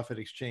 nonprofit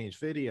exchange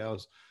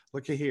videos,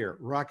 look at here,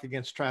 Rock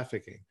Against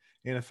Trafficking.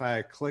 And if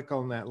I click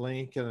on that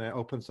link and it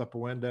opens up a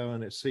window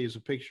and it sees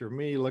a picture of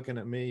me looking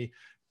at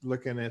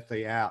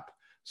the app.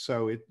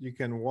 So you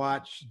can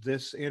watch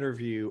this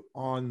interview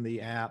on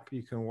the app.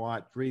 You can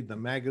read the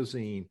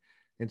magazine.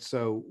 And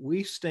so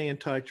we stay in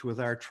touch with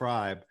our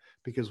tribe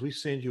because we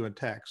send you a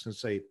text and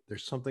say,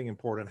 there's something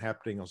important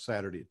happening on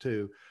Saturday at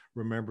 2.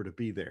 Remember to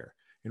be there.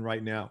 And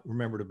right now,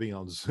 remember to be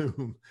on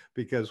Zoom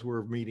because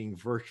we're meeting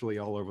virtually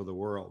all over the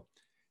world.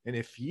 And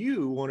if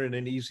you wanted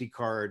an easy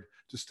card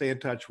to stay in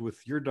touch with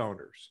your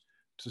donors,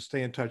 to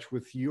stay in touch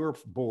with your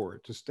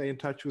board, to stay in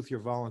touch with your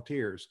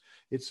volunteers.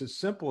 It's as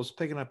simple as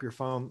picking up your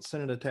phone,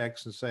 sending a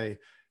text and say,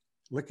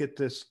 look at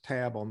this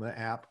tab on the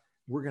app.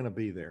 We're going to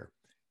be there.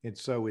 And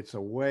so it's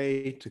a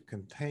way to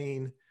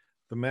contain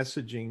the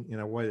messaging in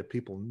a way that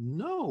people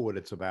know what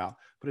it's about,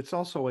 but it's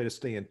also a way to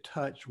stay in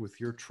touch with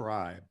your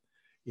tribe.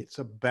 It's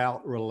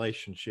about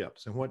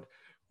relationships. And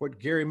what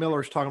Gary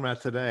Miller is talking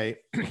about today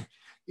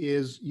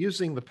is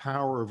using the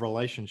power of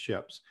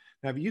relationships.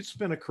 Now, if you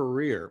spent a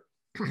career,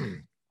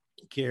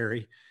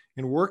 Gary,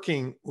 in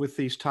working with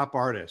these top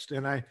artists,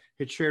 and I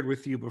had shared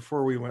with you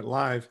before we went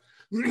live,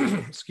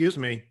 excuse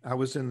me, I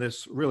was in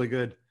this really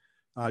good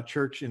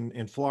church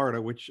in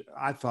Florida, which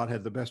I thought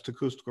had the best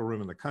acoustical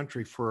room in the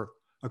country for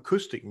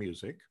acoustic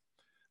music.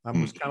 It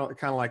was kind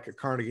of like a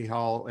Carnegie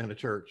Hall and a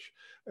church,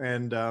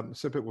 and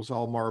except it was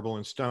all marble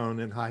and stone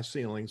and high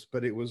ceilings,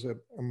 but it was a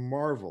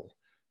marvel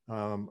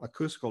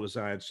acoustical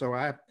design. So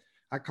I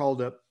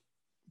called up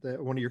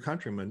one of your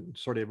countrymen,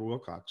 Sir David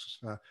Wilcox.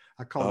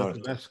 I called up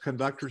the best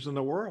conductors in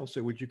the world.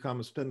 Said, would you come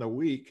and spend a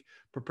week,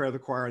 prepare the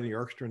choir and the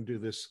orchestra, and do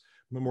this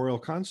memorial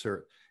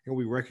concert? And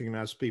we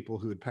recognized people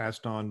who had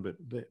passed on, but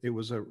it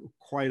was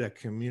quite a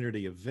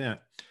community event.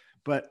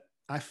 But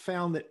I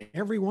found that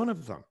every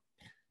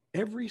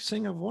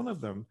single one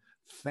of them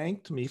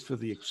thanked me for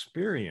the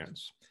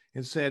experience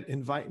and said,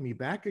 invite me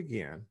back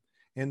again.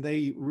 And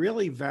they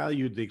really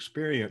valued the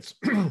experience,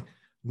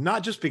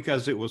 not just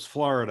because it was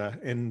Florida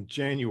in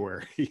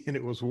January and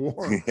it was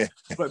warm,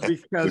 but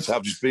because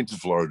I've just been to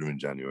Florida in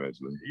January,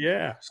 actually.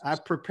 Yeah, I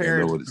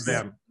prepared for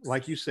them.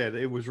 Like you said,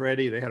 it was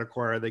ready. They had a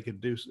choir. They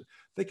could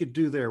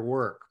do their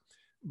work.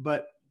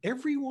 But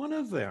every one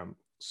of them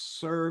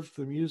served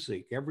the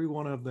music. Every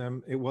one of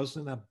them, it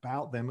wasn't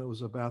about them. It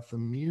was about the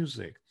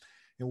music.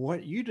 And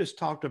what you just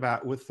talked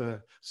about with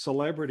the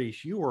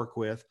celebrities you work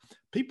with,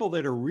 people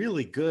that are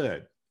really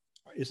good,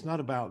 it's not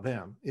about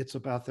them. It's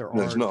about their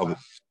art. It's not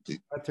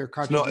about their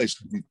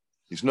contribution.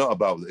 It's not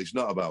about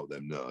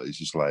them. No, it's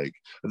just like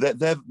they've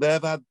had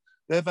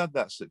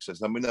that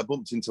success. I mean, I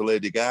bumped into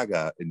Lady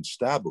Gaga in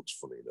Starbucks,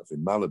 funny enough,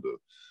 in Malibu,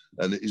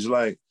 and it's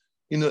like,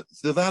 you know,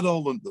 they've had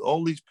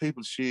all these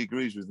people. She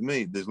agrees with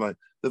me. They've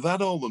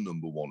had all the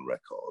number one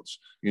records.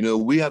 You know,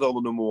 we had all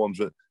the number ones,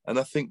 and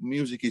I think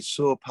music is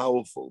so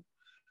powerful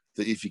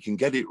that if you can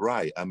get it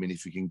right,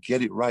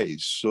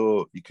 it's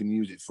so you can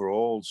use it for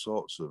all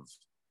sorts of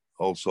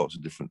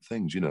different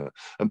things, you know.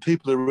 And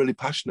people are really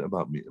passionate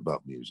about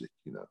music,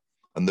 you know,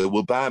 and they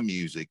will buy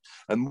music.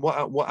 And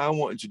what I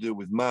wanted to do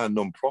with my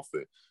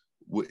non-profit,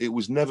 it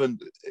was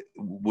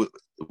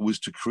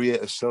to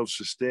create a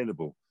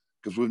self-sustainable,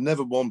 because we've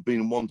never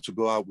been one to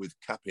go out with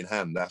cap in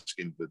hand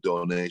asking for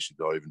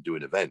donations or even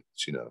doing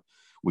events, you know.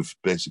 We've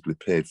basically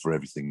paid for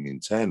everything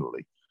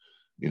internally,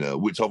 you know,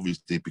 which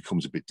obviously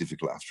becomes a bit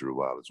difficult after a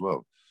while as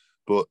well.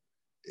 But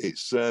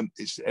it's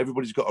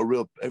everybody's got a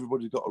real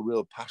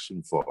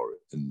passion for it,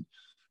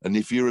 and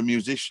if you're a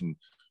musician,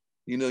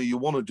 you know, you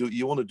want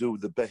to do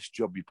the best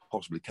job you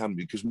possibly can,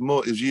 because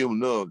as you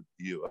know,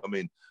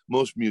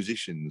 most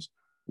musicians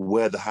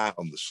wear the heart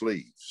on the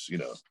sleeves, you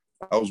know.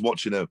 I was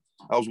watching a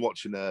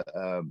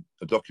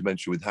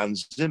documentary with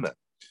Hans Zimmer,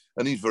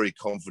 and he's very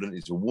confident.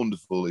 He's done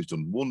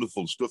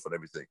wonderful stuff and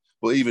everything,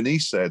 but even he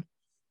said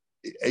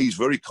he's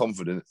very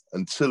confident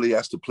until he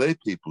has to play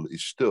people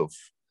his stuff.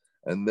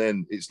 And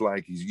then it's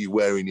like you're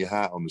wearing your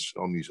heart on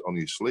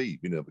your sleeve,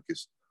 you know,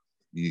 because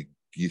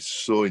you're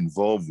so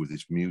involved with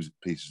this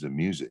pieces of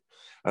music.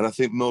 And I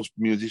think most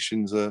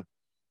musicians I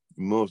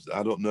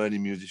don't know any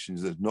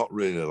musicians that's not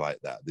really like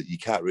that you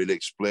can't really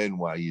explain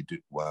why you do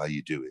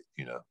it,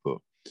 you know. But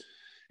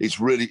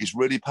it's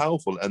really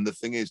powerful. And the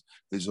thing is,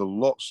 there's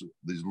lots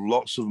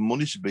of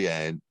money to be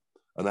earned,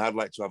 and I'd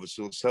like to have a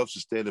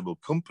self-sustainable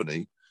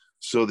company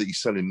so that you're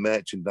selling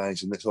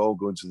merchandise and it's all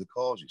going to the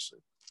cause, you see.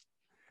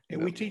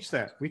 And we teach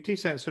that. We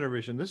teach that in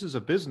Supervision. This is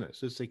a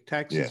business. It's a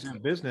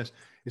tax-exempt business.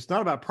 It's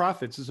not about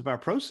profits. It's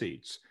about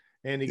proceeds.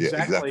 And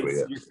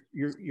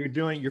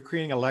you're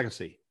creating a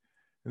legacy.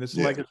 And this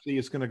legacy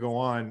is going to go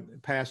on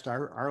past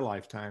our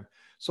lifetime.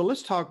 So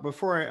let's talk,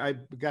 before I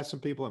got some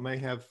people that may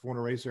want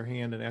to raise their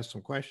hand and ask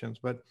some questions,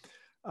 but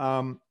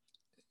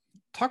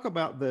talk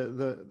about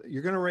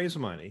you're going to raise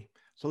money.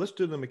 So let's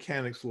do the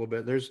mechanics a little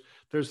bit.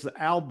 There's the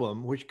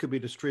album, which could be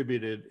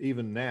distributed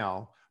even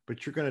now,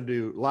 but you're going to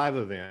do live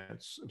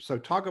events. So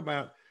talk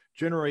about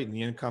generating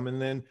the income,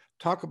 and then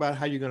talk about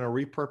how you're going to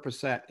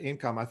repurpose that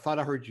income. I thought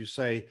I heard you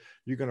say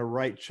you're going to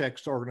write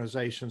checks to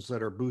organizations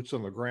that are boots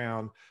on the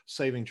ground,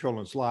 saving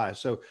children's lives.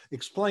 So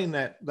explain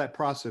that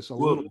process a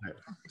little bit.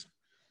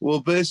 Well,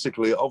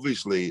 basically,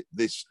 obviously,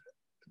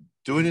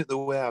 doing it the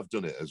way I've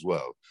done it as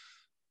well,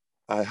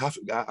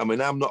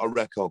 I'm not a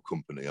record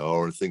company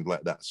or anything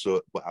like that.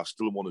 So, but I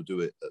still want to do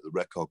it at the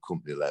record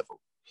company level.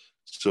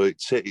 So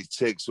it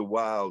takes a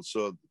while.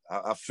 So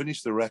I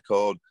finished the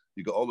record.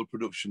 You got all the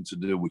production to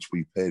do, which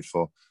we paid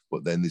for,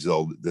 but then there's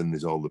all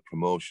the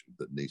promotion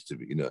that needs to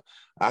be. You know,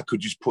 I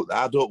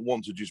don't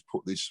want to just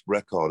put this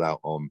record out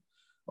on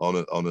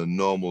a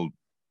normal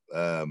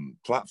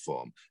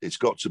platform, it's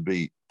got to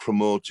be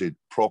promoted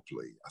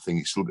properly. I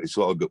think it's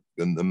sort of good.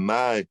 And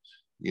my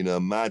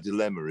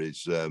dilemma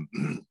is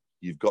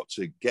you've got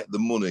to get the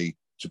money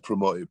to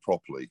promote it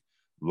properly,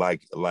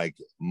 like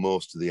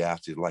most of the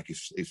artists. Like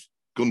if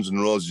Guns N'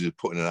 Roses are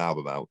putting an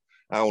album out,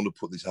 I want to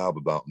put this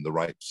album out in the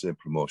right same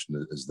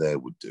promotion as they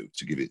would do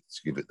to give it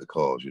the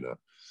cause, you know.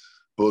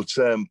 But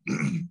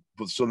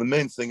but so the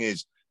main thing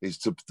is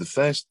to put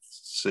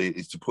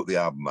the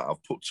album out.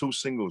 I've put 2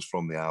 singles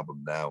from the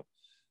album now.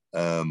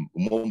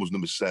 One was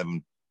number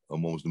 7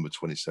 and one was number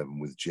 27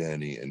 with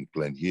Journey and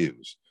Glenn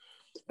Hughes.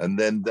 And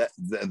then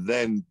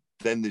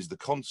then there's the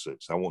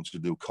concerts. I want to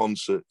do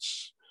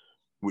concerts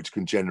which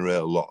can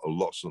generate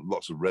lots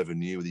of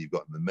revenue that you've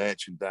got in the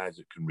merchandise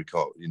that can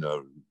record, you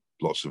know,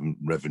 lots of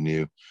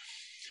revenue.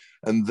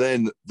 And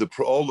then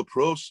all the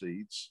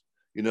proceeds,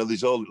 you know,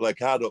 there's all,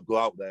 like, I don't go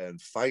out there and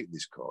fight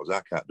this cause.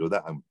 I can't do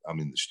that. I'm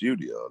in the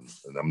studio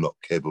and I'm not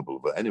capable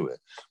of it anyway.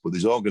 But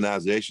there's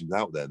organizations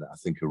out there that I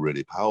think are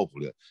really powerful.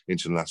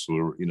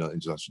 International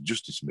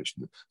Justice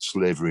Mission,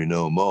 Slavery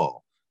No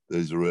More.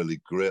 These are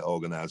really great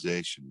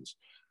organizations.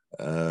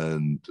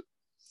 And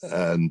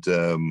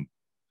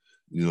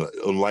you know,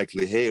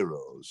 Unlikely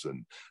Heroes.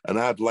 And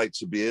I'd like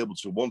to be able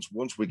to, once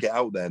we get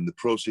out there and the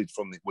proceeds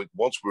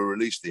once we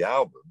release the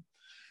album,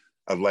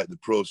 I'd like the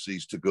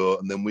proceeds to go,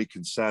 and then we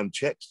can sign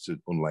checks to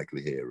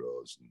Unlikely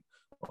Heroes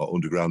or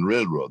Underground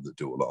Railroad that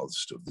do a lot of the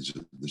stuff.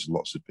 There's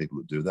lots of people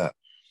that do that.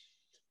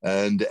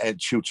 And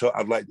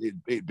I'd like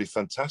it'd be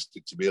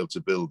fantastic to be able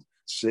to build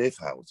safe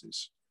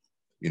houses,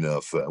 you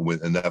know,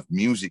 and have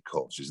music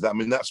courses.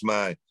 That's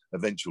my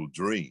eventual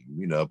dream,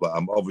 you know. But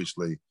I'm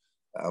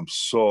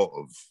sort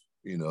of,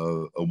 you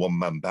know, a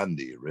one-man band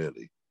here,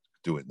 really,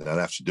 doing that.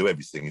 I have to do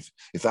everything.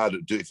 If I had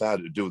to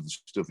do the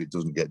stuff, it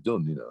doesn't get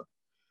done, you know.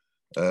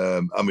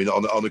 I mean,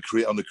 on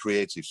the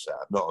creative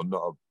side,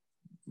 not.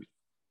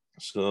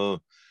 So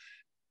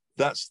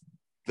that's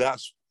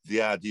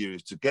the idea,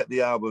 is to get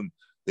the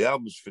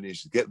album's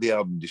finished, get the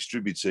album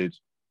distributed,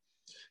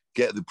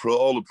 get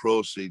all the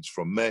proceeds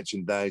from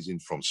merchandising,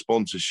 from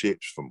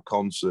sponsorships, from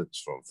concerts,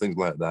 from things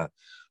like that,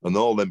 and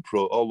all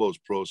those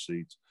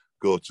proceeds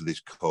go to this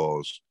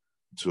cause,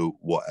 to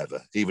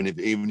whatever, even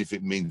if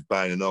it means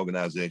buying an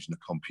organization a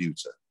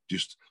computer,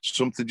 just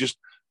something, just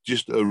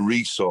a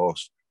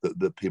resource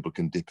that people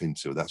can dip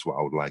into. That's what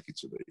I would like it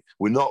to be.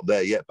 We're not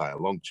there yet by a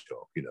long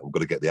chalk, you know. We've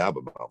got to get the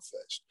album out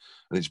first,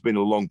 and it's been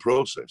a long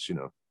process, you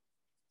know.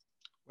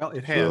 Well,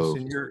 it has,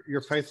 and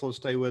you're faithful to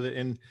stay with it.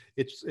 And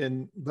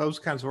those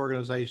kinds of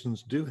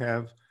organizations do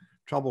have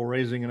trouble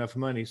raising enough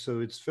money,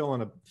 so it's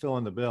filling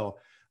the bill.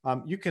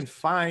 You can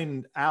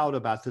find out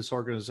about this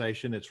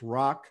organization. It's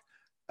Rock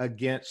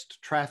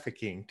Against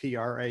Trafficking,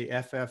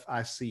 TRAFFICKING,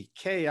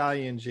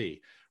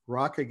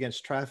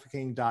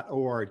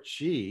 rockagainsttrafficking.org.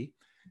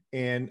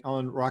 And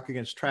on Rock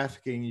Against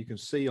Trafficking, you can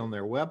see on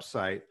their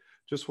website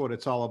just what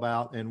it's all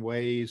about and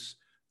ways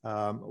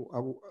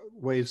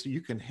that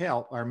you can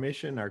help our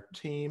mission, our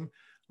team.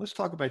 Let's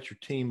talk about your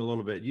team a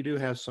little bit. You do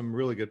have some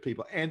really good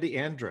people. Andy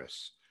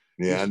Andrus.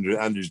 Yeah,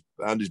 Andrew's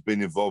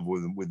been involved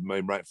with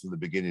me right from the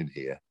beginning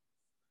here.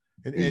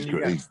 And he's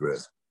great. He's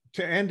great.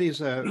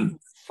 Andy's a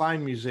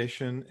fine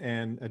musician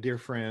and a dear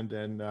friend,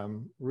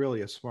 and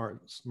really a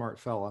smart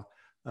fella.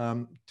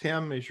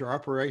 Tim is your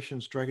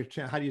operations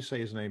director. How do you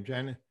say his name,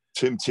 Janet?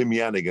 Tim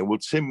Yannigan. Well,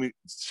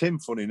 Tim,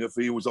 funny enough,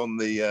 he was on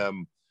the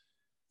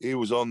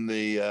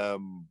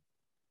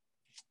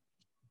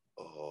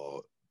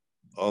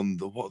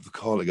what they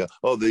call it?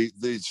 Oh,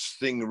 the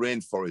Sting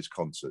Rainforest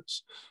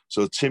concerts.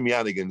 So Tim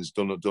Yannigan has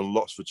done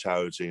lots for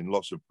charity and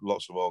lots of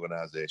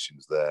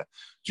organisations there.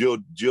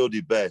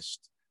 Jody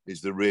Best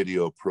is the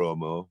radio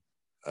promo.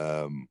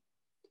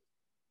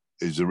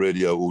 Is the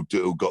radio who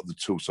got the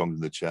 2 songs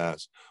in the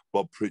charts.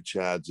 Bob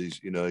Pritchard's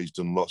he's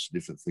done lots of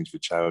different things for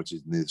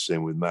charities, and the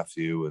same with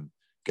Matthew and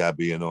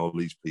Gabby and all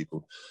these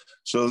people.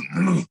 So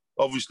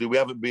obviously we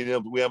haven't been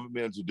able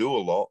to do a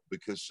lot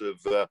because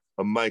of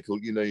Michael.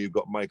 You know, you've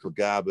got Michael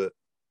Garbutt.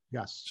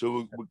 Yes.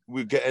 So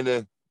we're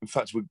getting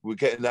we're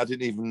getting. I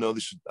didn't know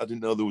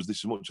there was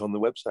this much on the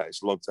website.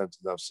 It's a long time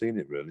since I've seen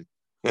it, really.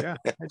 Yeah.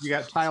 And you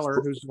got Tyler,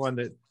 who's the one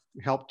that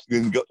helped.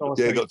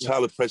 Got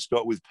Tyler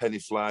Prescott with Penny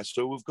Fly.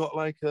 So we've got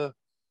like a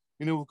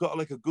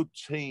good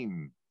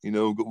team. You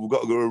know, we've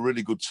got a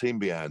really good team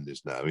behind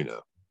us now. You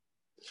know,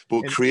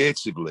 but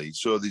creatively,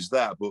 so there's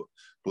that. But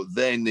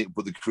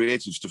the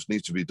creative stuff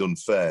needs to be done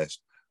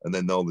first, and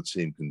then all the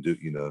team can do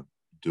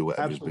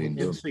whatever's being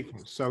done.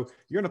 So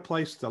you're in a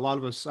place that a lot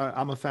of us.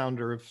 I'm a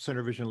founder of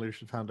Center Vision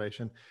Leadership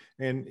Foundation,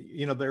 and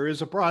there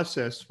is a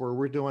process where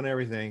we're doing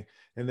everything,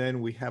 and then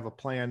we have a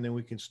plan. Then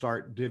we can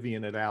start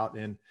divvying it out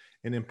and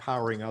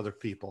empowering other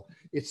people.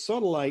 It's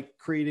sort of like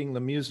creating the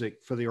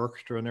music for the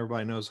orchestra, and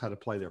everybody knows how to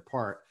play their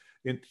part.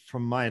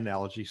 From my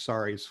analogy,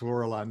 sorry, it's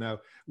rural, I know.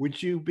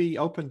 Would you be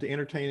open to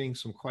entertaining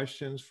some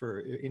questions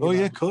for anybody? Oh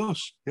yeah, of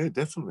course, yeah,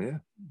 definitely, yeah.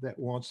 That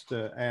wants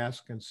to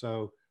ask, and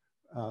so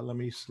let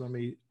me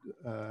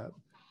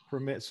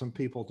permit some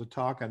people to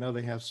talk. I know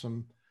they have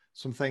some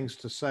things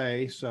to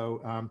say.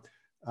 So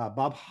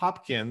Bob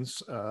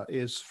Hopkins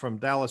is from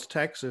Dallas,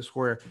 Texas,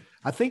 where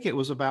I think it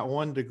was about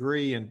 1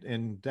 degree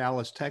in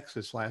Dallas,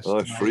 Texas last Oh,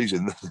 it's night.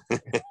 freezing.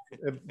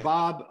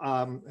 Bob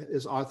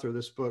is author of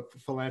this book,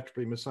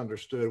 Philanthropy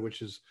Misunderstood,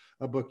 which is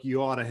a book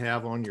you ought to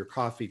have on your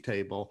coffee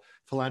table,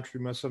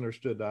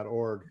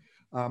 philanthropymisunderstood.org.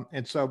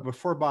 And so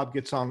before Bob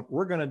gets on,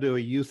 we're going to do a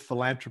youth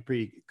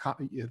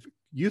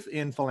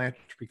in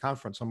philanthropy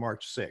conference on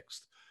March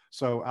 6th.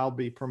 So I'll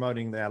be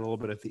promoting that a little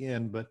bit at the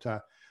end, but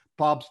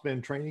Bob's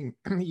been training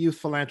youth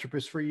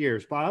philanthropists for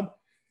years. Bob,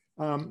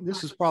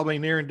 this is probably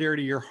near and dear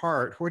to your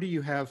heart. What do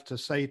you have to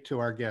say to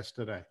our guest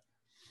today?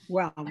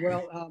 Wow.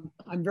 Well,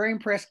 I'm very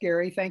impressed,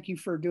 Gary. Thank you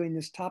for doing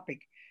this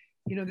topic.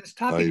 You know, this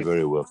topic. Oh, you're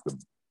very welcome.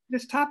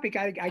 This topic,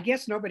 I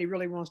guess nobody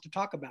really wants to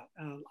talk about.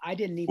 I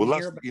didn't even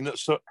hear about. You know,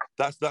 so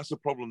that's a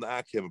problem that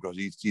I came across.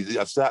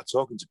 I start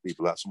talking to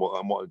people. That's what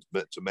I wanted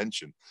to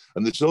mention,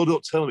 and they say, "Oh,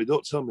 don't tell me. I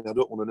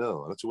don't want to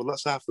know." And I said, "Well,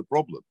 that's half the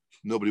problem.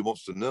 Nobody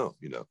wants to know."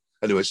 You know.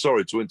 Anyway,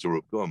 sorry to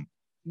interrupt. Go on.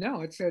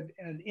 No, it's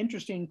an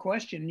interesting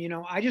question. You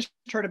know, I just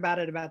heard about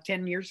it about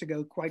 10 years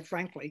ago. Quite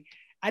frankly,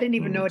 I didn't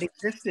even know it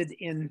existed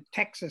in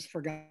Texas,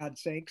 for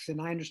God's sakes.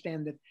 And I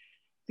understand that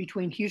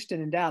between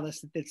Houston and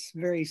Dallas, that it's a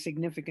very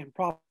significant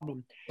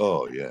problem.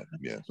 Oh, yeah,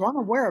 yeah. So I'm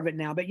aware of it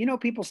now, but, you know,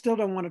 people still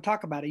don't want to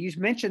talk about it. You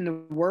mention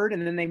the word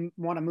and then they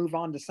want to move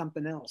on to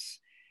something else.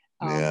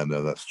 Yeah,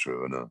 no, that's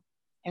true. I know.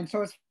 And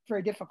so it's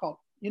very difficult.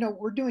 You know,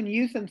 we're doing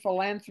youth and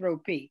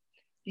philanthropy.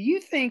 Do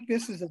you think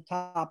this is a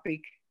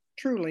topic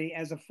truly,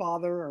 as a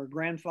father or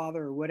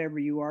grandfather or whatever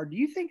you are, do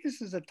you think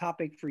this is a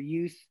topic for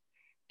youth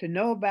to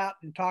know about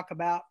and talk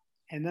about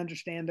and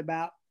understand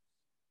about?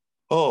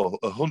 Oh,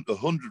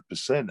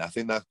 100%. I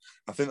think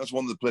that's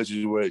one of the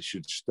places where it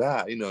should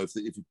start. You know, if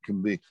it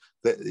can be,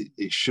 that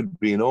it should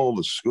be in all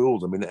the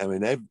schools. I mean,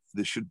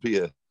 there should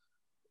be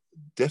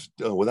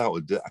without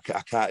a doubt.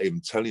 I can't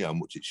even tell you how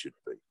much it should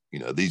be. You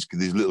know, these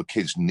little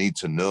kids need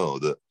to know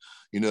that.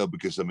 You know,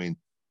 because I mean,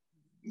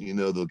 you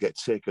know, they'll get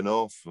taken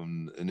off,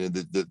 and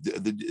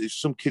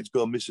some kids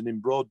go missing in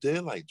broad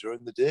daylight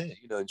during the day.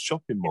 You know, in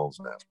shopping malls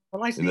now.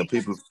 Well, I see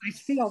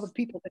all the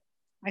people that.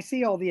 I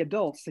see all the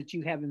adults that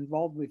you have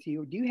involved with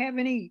you. Do you have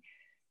any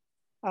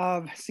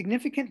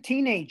significant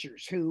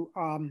teenagers who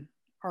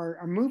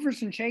are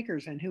movers and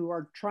shakers and who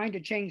are trying to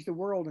change the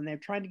world, and they're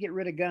trying to get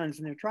rid of guns,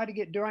 and they're trying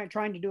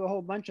to do a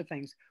whole bunch of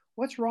things?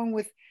 What's wrong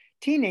with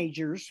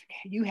teenagers?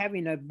 You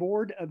having a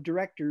board of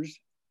directors,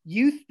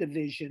 youth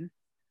division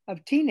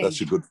of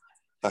teenagers.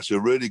 That's a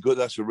really good.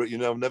 You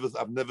know,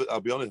 I've never. I'll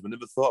be honest, I've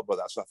never thought about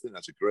that. So I think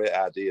that's a great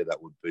idea. That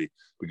would be,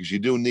 because you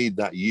do need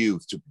that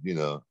youth to, you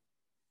know.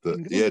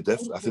 But yeah,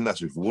 definitely, I think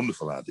that's a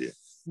wonderful idea.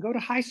 Go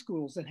to high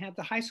schools and have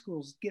the high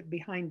schools get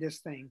behind this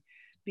thing,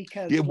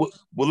 because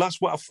well,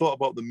 that's what I've thought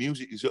about the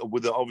music. Is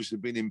with it obviously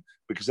being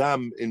because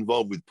I'm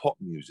involved with pop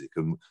music,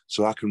 and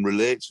so I can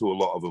relate to a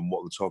lot of them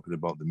what they're talking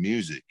about the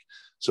music.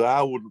 So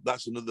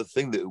that's another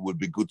thing that it would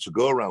be good to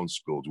go around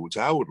schools, which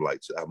I would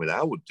like to. I mean,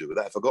 I would do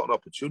that if I got an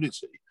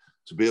opportunity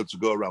to be able to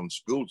go around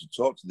school to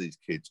talk to these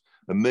kids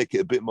and make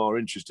it a bit more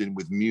interesting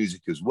with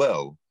music as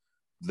well.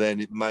 Then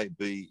it might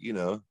be, you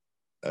know.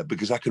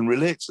 Because I can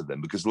relate to them,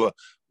 because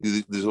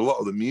there's a lot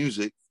of the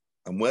music.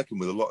 I'm working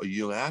with a lot of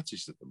young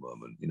artists at the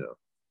moment, you know.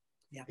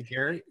 Yeah,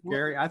 Gary,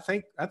 I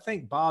think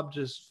Bob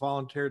just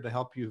volunteered to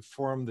help you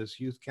form this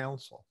youth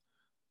council.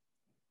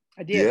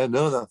 I did. Yeah,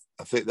 no,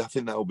 I think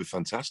that would be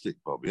fantastic,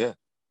 Bob. Yeah,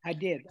 I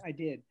did.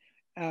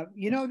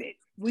 You know,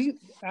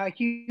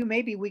 Hugh,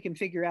 maybe we can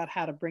figure out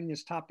how to bring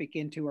this topic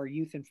into our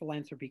youth and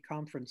philanthropy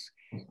conference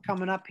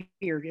coming up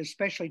here,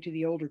 especially to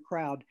the older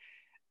crowd.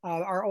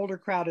 Our older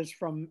crowd is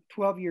from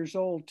 12 years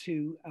old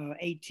to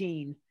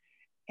 18,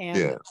 and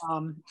yeah.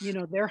 You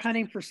know, they're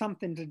hunting for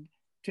something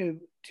to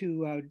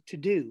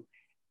do,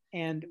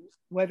 and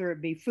whether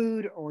it be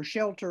food or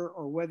shelter,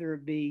 or whether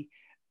it be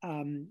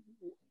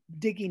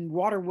digging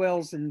water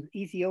wells in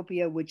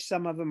Ethiopia, which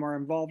some of them are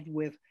involved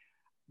with.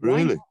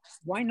 Really?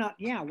 Why not?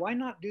 Yeah, why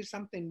not do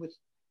something with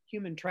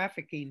human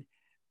trafficking,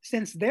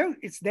 since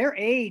it's their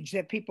age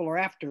that people are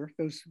after.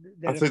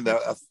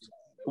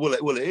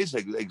 Well, it is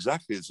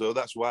exactly. So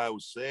that's why I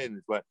was saying,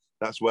 it's like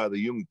that's why the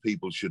young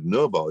people should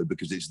know about it,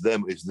 because it's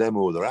them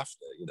who they're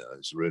after. You know,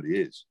 it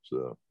really is.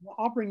 So well,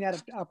 I'll bring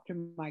that up to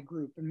my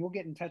group, and we'll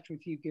get in touch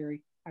with you,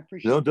 Gary. I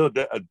appreciate. No,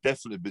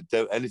 definitely. But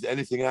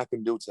anything I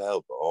can do to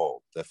help at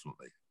all,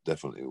 definitely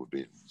would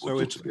be. So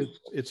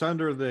it's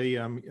under the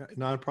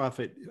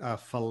nonprofit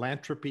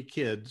Philanthropy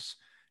Kids.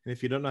 And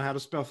if you don't know how to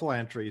spell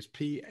philanthropy, it's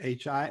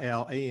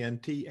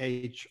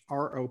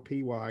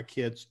PHILANTHROPY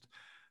kids.org/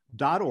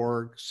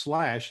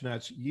 and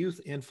that's Youth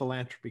in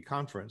Philanthropy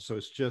Conference. So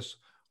it's just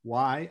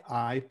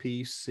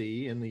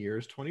YIPC in the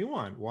years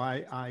 21,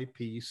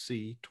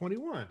 YIPC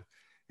 21.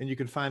 And you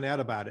can find out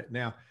about it.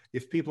 Now,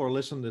 if people are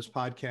listening to this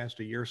podcast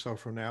a year or so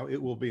from now,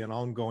 it will be an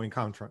ongoing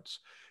conference.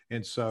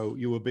 And so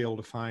you will be able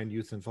to find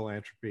Youth in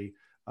Philanthropy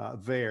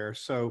there.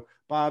 So,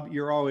 Bob,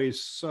 you're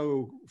always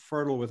so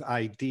fertile with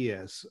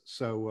ideas.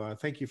 So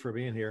thank you for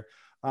being here.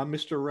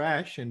 Mr.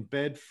 Rash in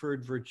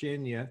Bedford,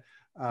 Virginia,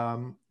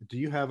 do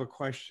you have a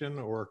question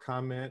or a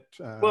comment?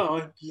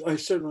 Well, I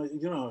certainly,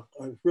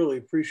 I really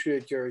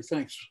appreciate, Gary.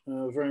 Thanks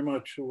very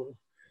much.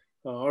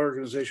 Our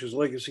organization is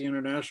Legacy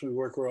International. We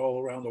work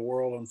all around the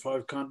world on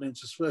 5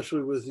 continents,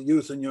 especially with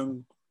youth and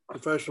young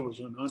professionals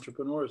and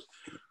entrepreneurs.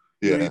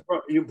 Yeah.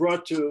 You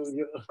brought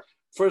to,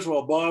 first of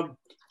all, Bob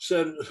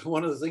said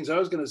one of the things I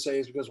was going to say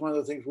is because one of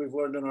the things we've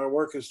learned in our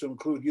work is to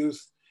include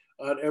youth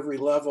at every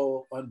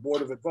level on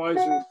board of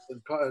advisors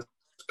and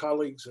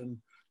colleagues and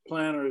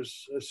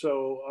planners.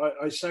 So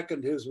I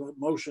second his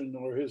motion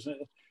or his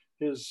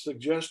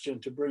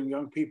suggestion to bring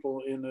young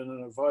people in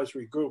an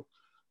advisory group,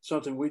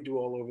 something we do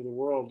all over the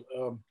world.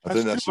 I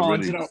think that's a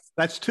really...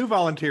 That's 2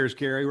 volunteers,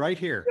 Gary, right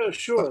here. Yeah,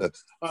 sure.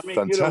 I mean,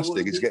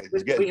 fantastic. It's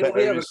getting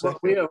better.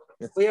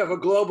 We have a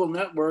global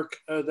network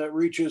that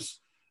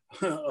reaches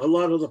a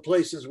lot of the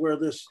places where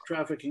this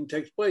trafficking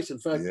takes place. In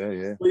fact,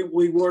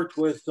 we worked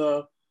with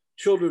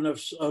children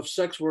of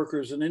sex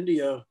workers in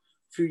India a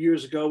few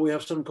years ago. We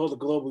have something called the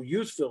Global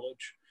Youth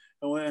Village,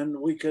 and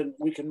we can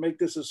make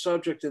this a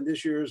subject in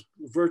this year's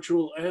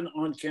virtual and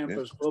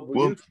on-campus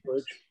Global Youth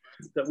Village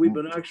that we've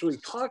been actually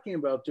talking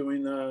about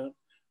doing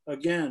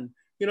again.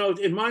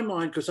 In my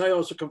mind, because I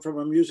also come from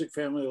a music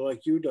family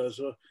like you does.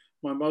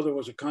 My mother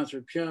was a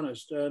concert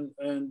pianist, and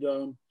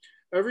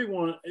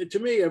everyone, to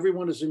me,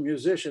 everyone is a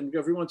musician.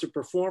 Everyone's a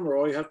performer.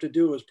 All you have to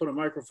do is put a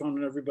microphone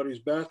in everybody's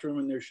bathroom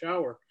in their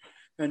shower.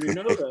 And you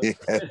know that.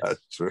 Yeah,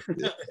 that's true.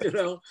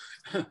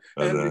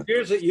 And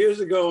years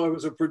ago, I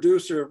was a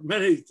producer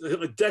many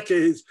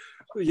decades,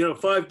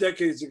 5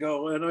 decades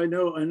ago, and I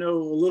know a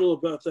little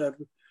about that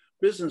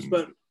business.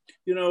 But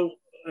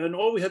and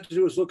all we had to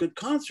do is look at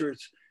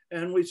concerts,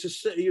 and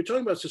you're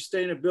talking about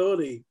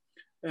sustainability,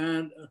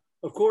 and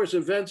of course,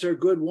 events are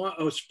good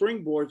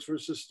springboards for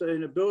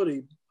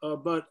sustainability.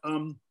 But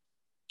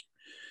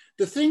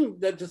the thing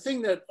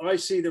that I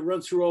see that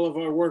runs through all of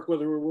our work,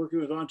 whether we're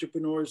working with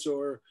entrepreneurs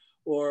or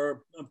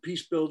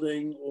peace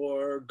building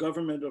or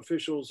government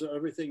officials,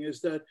 everything,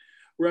 is that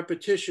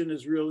repetition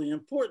is really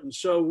important.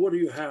 So what do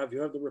you have?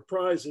 You have the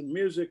reprise in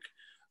music.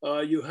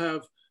 You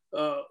have,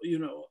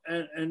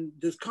 and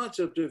this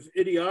concept of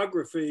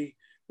ideography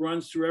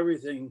runs through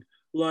everything,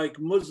 like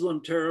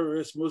Muslim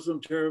terrorists,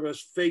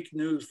 fake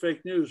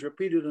news,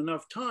 repeated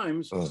enough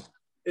times,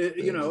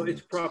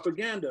 it's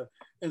propaganda.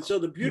 And so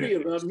the beauty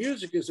about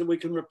music is that we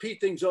can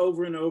repeat things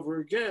over and over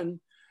again.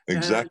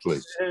 Exactly.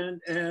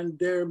 And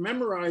they're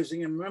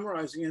memorizing.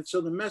 And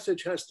so the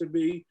message has to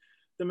be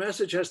the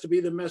message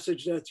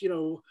that,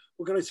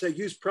 we're going to say,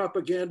 use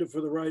propaganda for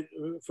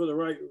the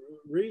right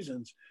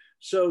reasons.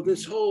 So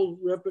this whole,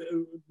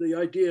 the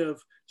idea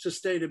of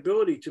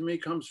sustainability to me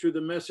comes through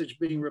the message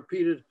being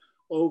repeated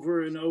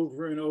over and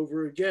over and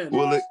over again.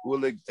 Well,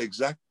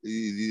 exactly.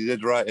 You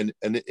did right.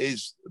 And it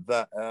is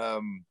that,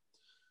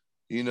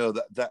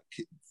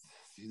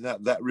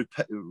 that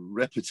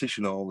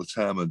repetition all the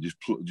time and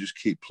just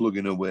keep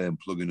plugging away.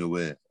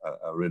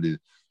 I really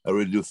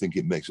do think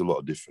it makes a lot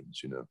of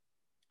difference,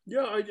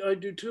 Yeah, I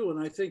do too. And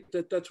I think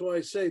that's why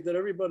I say that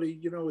everybody,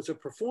 is a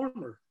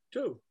performer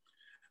too.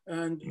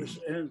 And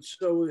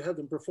so we have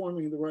them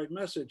performing the right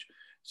message.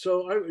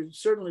 So I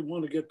certainly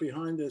want to get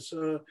behind this.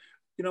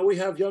 We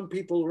have young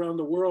people around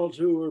the world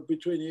who are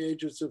between the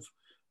ages of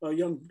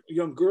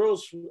young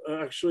girls,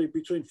 actually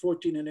between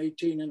 14 and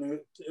 18, in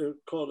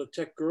called a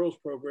Tech Girls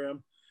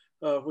program,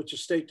 which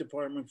is State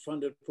Department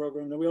funded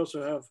program. And we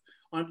also have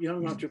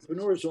young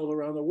entrepreneurs all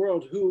around the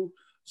world who,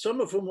 some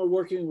of whom are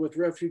working with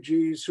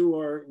refugees who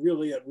are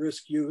really at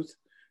risk youth,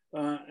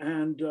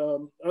 and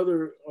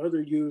other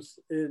youth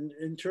in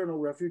internal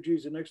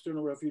refugees and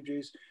external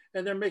refugees,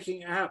 and they're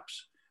making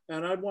apps.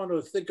 And I'd want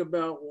to think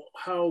about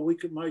how we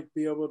might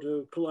be able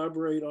to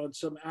collaborate on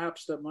some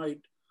apps that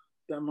might.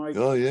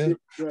 Oh yeah,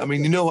 I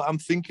mean, what I'm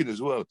thinking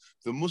as well.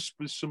 There must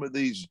be some of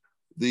these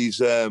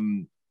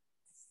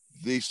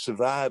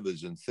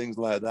survivors and things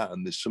like that,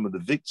 and there's some of the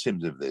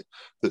victims of this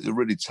that are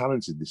really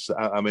talented.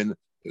 I mean,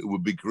 it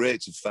would be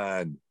great to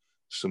find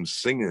some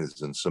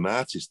singers and some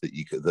artists that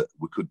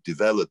we could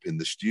develop in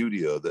the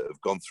studio that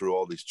have gone through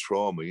all this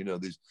trauma.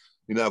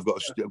 I've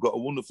got a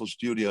wonderful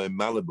studio in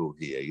Malibu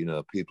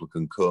here. People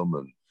can come,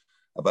 and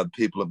I've had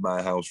people at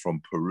my house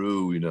from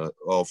Peru,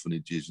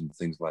 orphanages and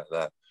things like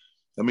that.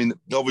 I mean,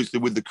 obviously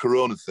with the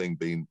Corona thing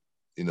being,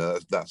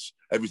 that's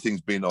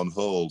everything's been on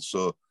hold.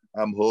 So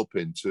I'm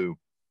hoping to,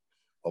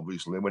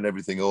 obviously, when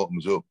everything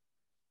opens up,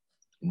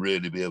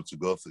 really be able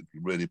to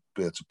really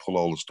be able to pull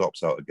all the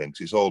stops out again,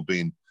 because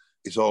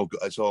it's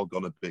all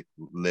gone a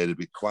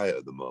bit quiet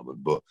at the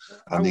moment. But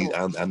I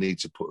need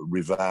to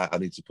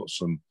put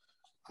some,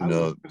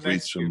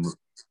 breathe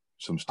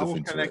some stuff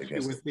into it again. I will connect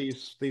you with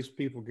these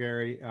people,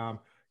 Gary.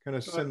 Kind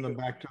of send them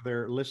back to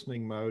their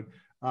listening mode.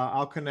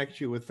 I'll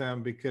connect you with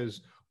them,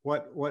 because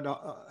what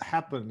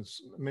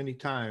happens many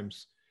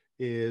times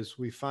is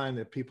we find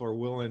that people are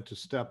willing to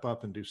step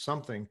up and do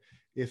something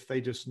if they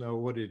just know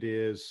what it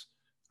is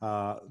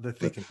that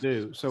they can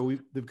do. So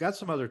we've got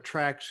some other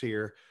tracks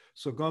here.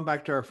 So going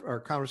back to our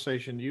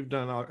conversation, you've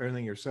done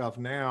everything yourself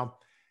now.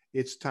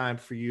 it's time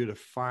for you to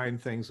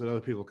find things that other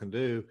people can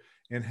do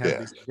and have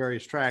these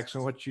various tracks.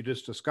 And what you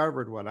just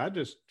discovered, what I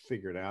just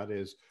figured out,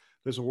 is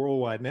there's a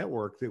worldwide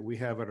network that we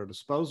have at our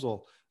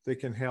disposal that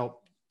can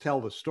help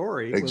tell the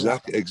story.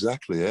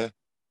 Exactly, yeah.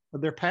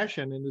 Their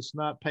passion, and it's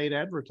not paid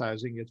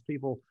advertising. It's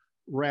people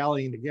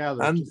rallying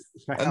together. And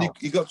to help.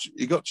 you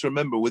got to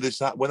remember with this,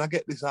 when I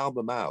get this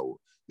album out,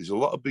 there's a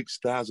lot of big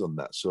stars on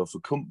that. So for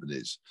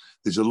companies,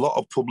 there's a lot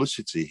of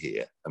publicity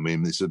here. I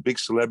mean, there's a big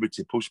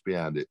celebrity push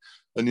behind it.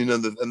 And, you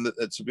know,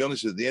 to be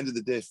honest, at the end of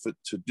the day,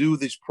 to do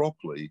this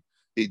properly,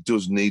 it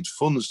does need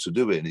funds to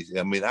do it. And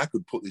I mean, I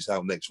could put this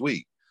out next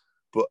week,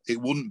 but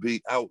it wouldn't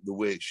be out the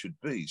way it should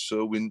be.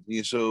 So we've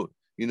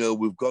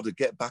got to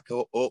get back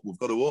up. We've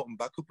got to open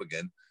back up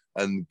again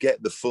and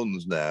get the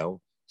funds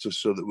now,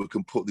 so that we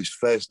can put this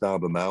first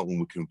album out and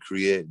we can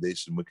create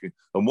this,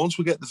 and once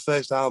we get the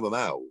first album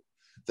out,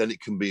 then it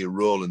can be a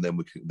roll, and I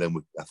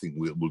think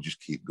we'll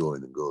just keep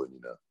going and going, you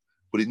know.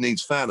 But it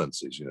needs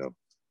finances, you know.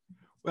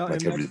 Well,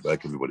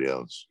 like everybody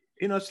else.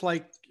 You know, it's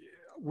like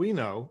we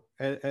know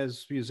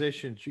as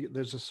musicians,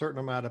 there's a certain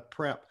amount of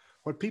prep.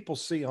 What people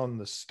see on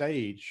the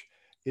stage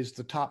is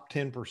the top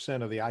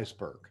 10% of the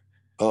iceberg.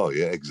 Oh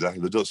yeah,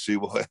 exactly. They don't see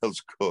what else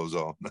goes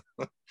on.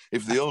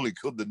 If they only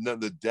could,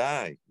 they'd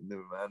die.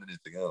 Never mind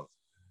anything else.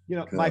 You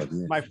know,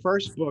 my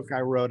first book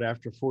I wrote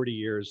after 40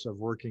 years of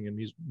working in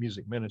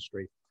music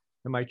ministry.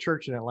 And my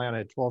church in Atlanta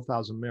had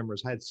 12,000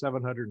 members. I had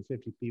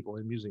 750 people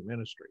in music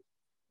ministry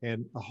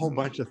and a whole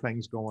bunch of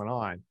things going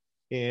on.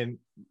 And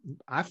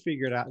I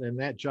figured out in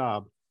that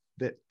job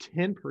that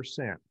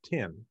 10%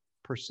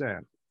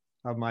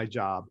 of my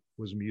job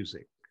was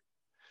music.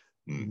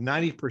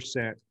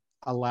 90%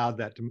 allowed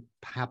that to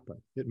happen.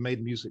 It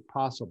made music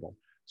possible.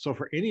 So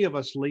for any of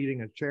us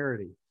leading a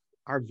charity,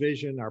 our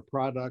vision, our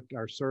product,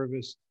 our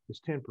service is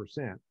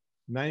 10%.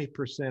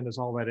 90% is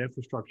all that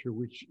infrastructure,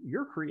 which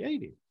you're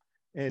creating.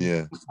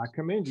 And I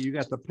commend you. You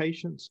got the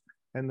patience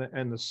and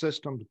the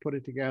system to put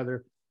it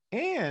together,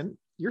 and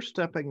you're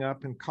stepping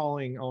up and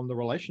calling on the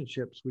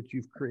relationships which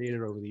you've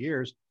created over the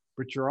years.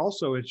 But you're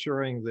also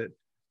ensuring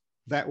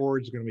that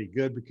word's going to be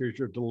good because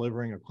you're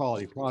delivering a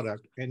quality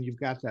product, and you've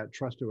got that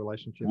trusted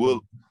relationship. Well,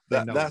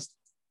 that's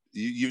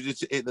you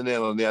just hit the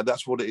nail on the head.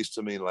 That's what it is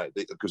to me. Like,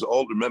 because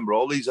remember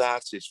all these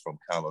artists from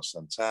Carlos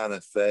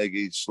Santana,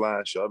 Fergie,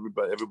 Slash,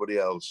 everybody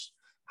else,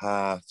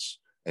 Hearts,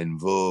 En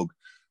Vogue.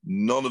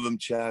 None of them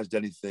charged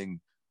anything.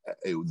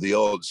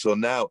 So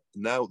now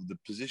the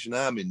position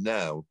I'm in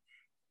now,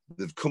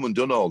 they've come and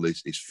done all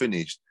this. It's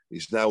finished.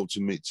 It's now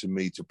to me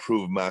to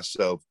prove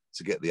myself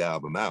to get the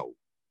album out,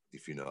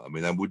 if you know what I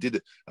mean. And we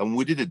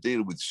did a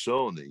deal with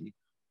Sony,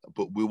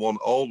 but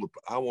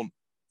I want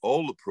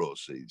all the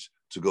proceeds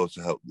to go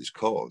to help this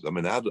cause. I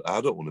mean, I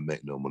don't want to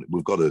make no money.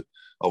 We've got to,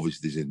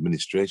 obviously there's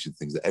administration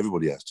things that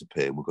everybody has to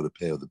pay, and we've got to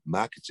pay the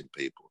marketing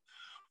people.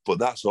 But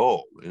that's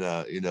all, you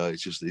know.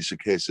 It's a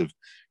case of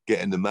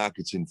getting the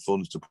marketing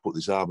funds to put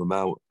this album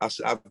out.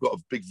 I've got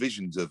big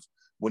visions of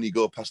when you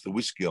go past the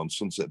whiskey on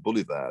Sunset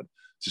Boulevard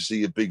to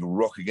see a big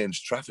Rock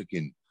Against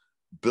Trafficking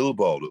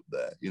billboard up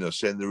there, you know,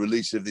 saying the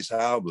release of this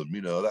album.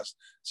 You know,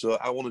 so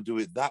I want to do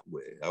it that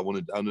way. I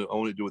want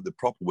to do it the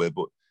proper way.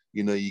 But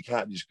you know, you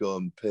can't just go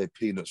and pay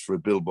peanuts for a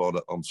billboard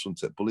on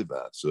Sunset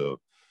Boulevard. So,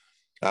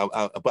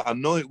 but I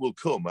know it will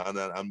come,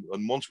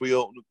 and once we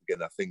open up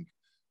again, I think,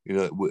 you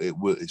know,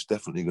 it's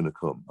definitely going to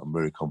come. I'm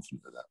very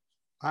confident of that.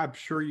 I'm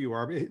sure you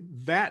are.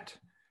 That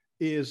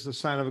is the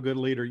sign of a good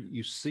leader.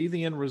 You see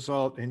the end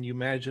result and you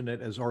imagine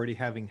it as already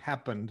having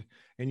happened,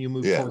 and you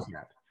move towards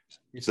that.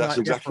 That's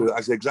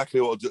exactly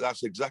what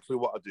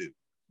I do.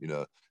 You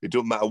know, it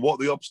doesn't matter what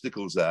the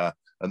obstacles are,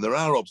 and there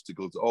are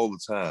obstacles all the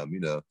time. You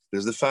know,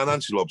 there's the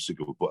financial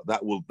obstacle, but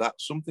that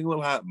something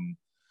will happen,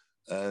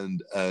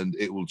 and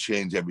it will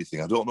change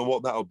everything. I don't know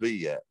what that'll be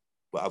yet,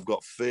 but I've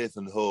got faith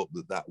and hope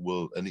that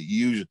will. And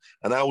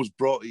I was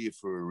brought here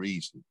for a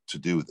reason to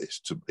do this,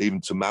 to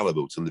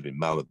Malibu, to live in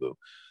Malibu.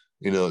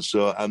 You know,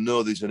 so I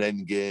know there's an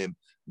end game.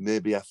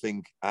 Maybe I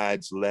think I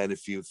had to learn a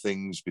few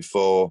things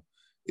before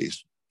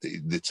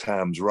the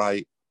time's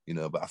right. You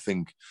know, but I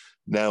think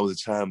now the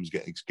time's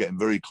getting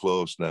very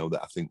close now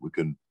that I think we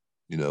can,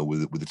 you know,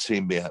 with the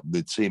team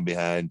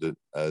behind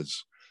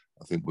us,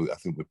 I think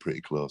we're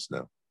pretty close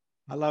now.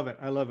 I love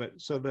it.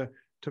 So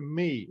to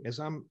me, as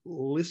I'm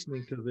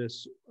listening to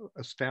this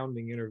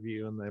astounding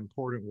interview and the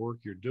important work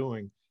you're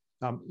doing,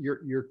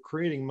 you're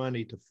creating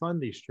money to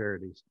fund these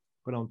charities.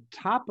 But on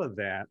top of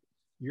that,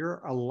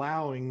 you're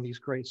allowing these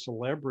great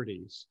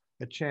celebrities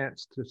a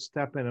chance to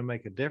step in and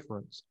make a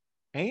difference.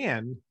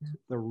 And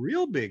the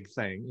real big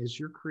thing is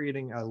you're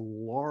creating a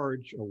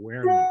large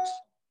awareness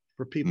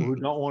for people who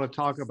don't want to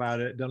talk about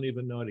it, don't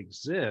even know it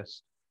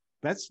exists.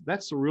 That's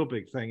the real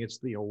big thing. It's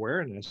the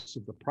awareness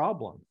of the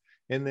problem.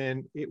 And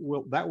then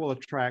that will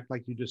attract,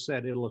 like you just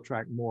said, it'll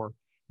attract more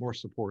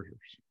supporters.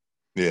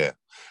 Yeah,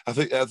 I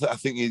think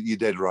you're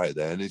dead right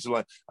there. And it's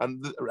like,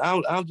 and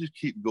I'll just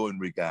keep going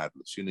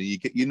regardless. You know,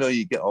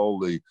 you get all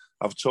the.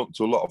 I've talked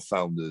to a lot of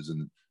founders,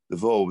 and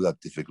they've all had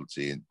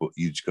difficulty, but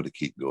you just got to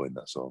keep going.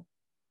 That's all.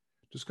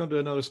 Just going to do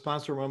another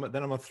sponsor moment.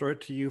 Then I'm going to throw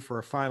it to you for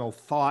a final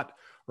thought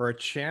or a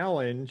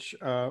challenge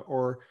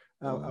or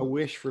a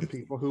wish for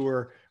people who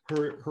are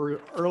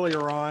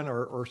earlier on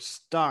or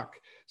stuck.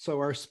 So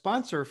our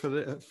sponsor for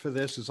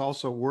this is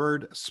also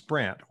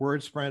WordSprint.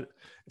 WordSprint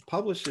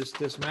publishes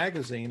this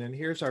magazine, and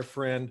here's our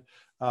friend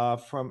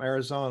from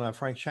Arizona,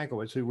 Frank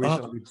Shankowitz, who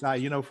recently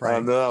died. You know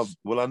Frank. I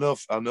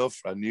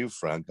knew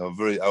Frank. I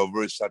was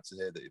very sad to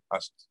hear that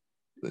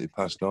he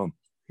passed on.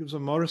 He was a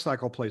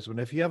motorcycle policeman.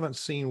 If you haven't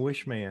seen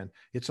Wishman,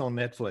 it's on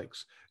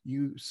Netflix.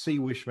 You see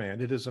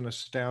Wishman. It is an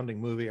astounding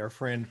movie. Our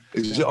friend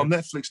is it on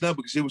Netflix now?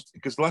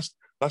 Because last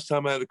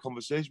time I had a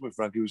conversation with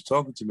Frank, he was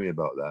talking to me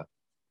about that.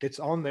 It's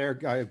on there.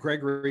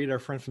 Greg Reed, our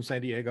friend from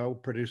San Diego,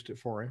 produced it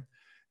for him.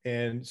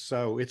 And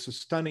so it's a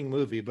stunning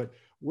movie. But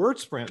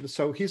WordSprint,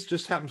 so he's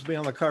just happens to be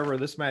on the cover of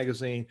this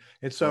magazine.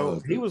 And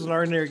so he was an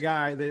ordinary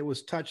guy that it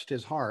was touched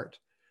his heart.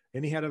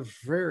 And he had a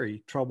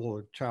very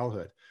troubled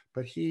childhood.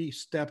 But he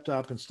stepped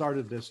up and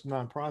started this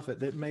nonprofit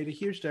that made a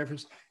huge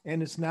difference.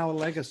 And it's now a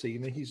legacy.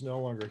 And he's no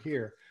longer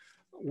here.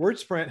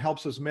 WordSprint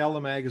helps us mail the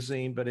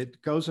magazine, but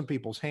it goes in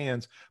people's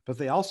hands. But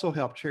they also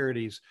help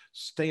charities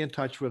stay in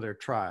touch with their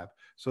tribe.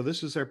 So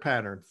this is their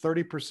pattern.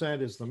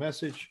 30% is the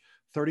message,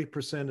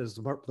 30% is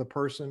the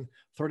person,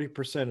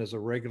 30% is a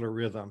regular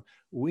rhythm.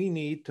 We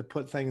need to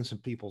put things in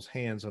people's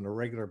hands on a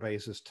regular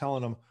basis,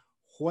 telling them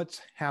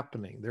what's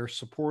happening. They're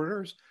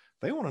supporters.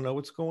 They want to know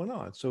what's going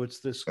on. So it's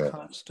this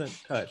constant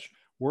touch.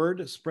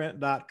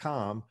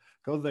 Wordsprint.com.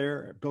 Go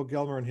there. Bill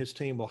Gilmer and his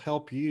team will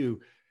help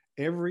you.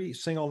 Every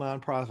single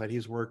nonprofit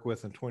he's worked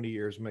with in 20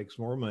 years makes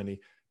more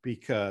money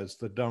because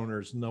the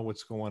donors know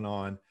what's going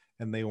on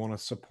and they want to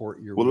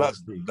support your. Well, that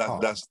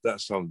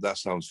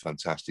sounds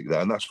fantastic.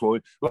 And that's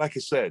why, like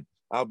I said,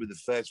 I'll be the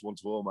first one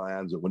to hold my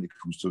hands up when it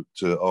comes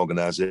to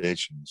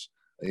organisations.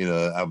 You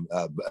know,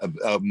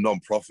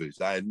 non-profits.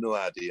 I had no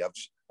idea.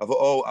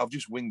 I've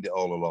just winged it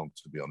all along,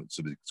 to be honest.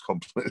 To be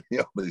completely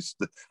honest,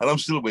 and I'm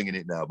still winging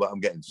it now, but I'm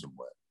getting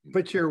somewhere.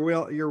 But your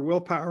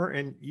willpower,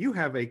 and you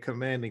have a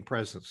commanding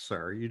presence,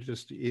 sir.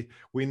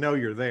 We know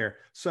you're there.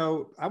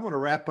 So I want to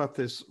wrap up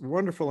this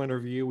wonderful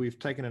interview. We've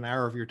taken an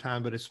hour of your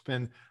time, but it's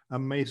been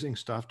amazing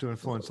stuff to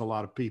influence a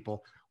lot of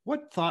people.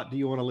 What thought do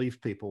you want to leave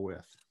people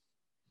with?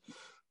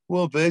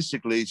 Well,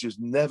 basically, it's just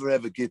never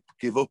ever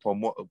give up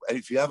on what.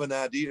 If you have an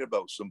idea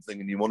about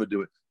something and you want to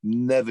do it,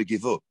 never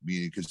give up,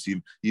 because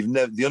you've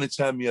never. The only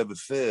time you ever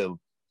fail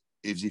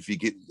is if you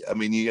get. I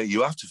mean,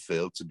 you have to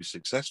fail to be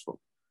successful.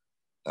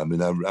 I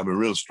mean, I'm a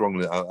real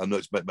strong. I know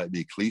it might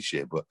be a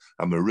cliche, but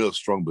I'm a real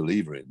strong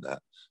believer in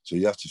that. So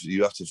you have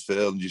to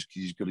fail, and you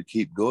got to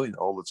keep going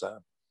all the time,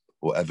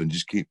 whatever, and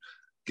just keep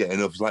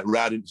getting up. It's like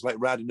riding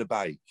a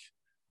bike.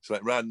 It's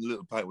like riding a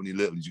little bike when you're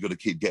little. You got to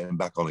keep getting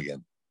back on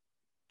again.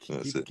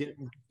 Keep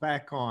getting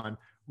back on.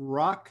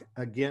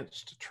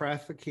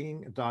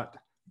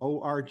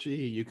 rockagainsttrafficking.org.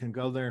 You can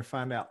go there and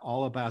find out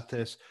all about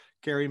this.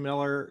 Gary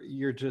Miller,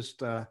 you're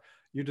just a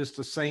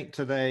saint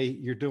today.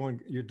 You're doing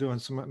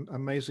some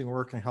amazing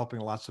work and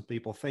helping lots of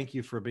people. Thank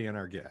you for being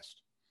our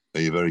guest.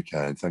 You're very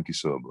kind. Thank you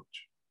so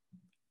much.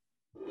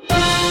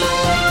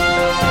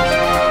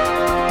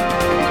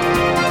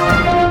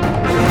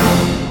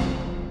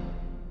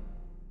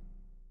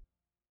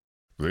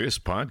 This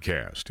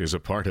podcast is a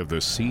part of the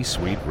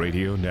C-Suite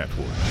Radio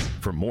Network.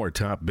 For more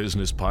top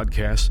business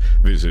podcasts,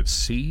 visit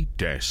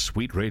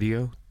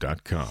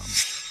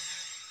c-suiteradio.com.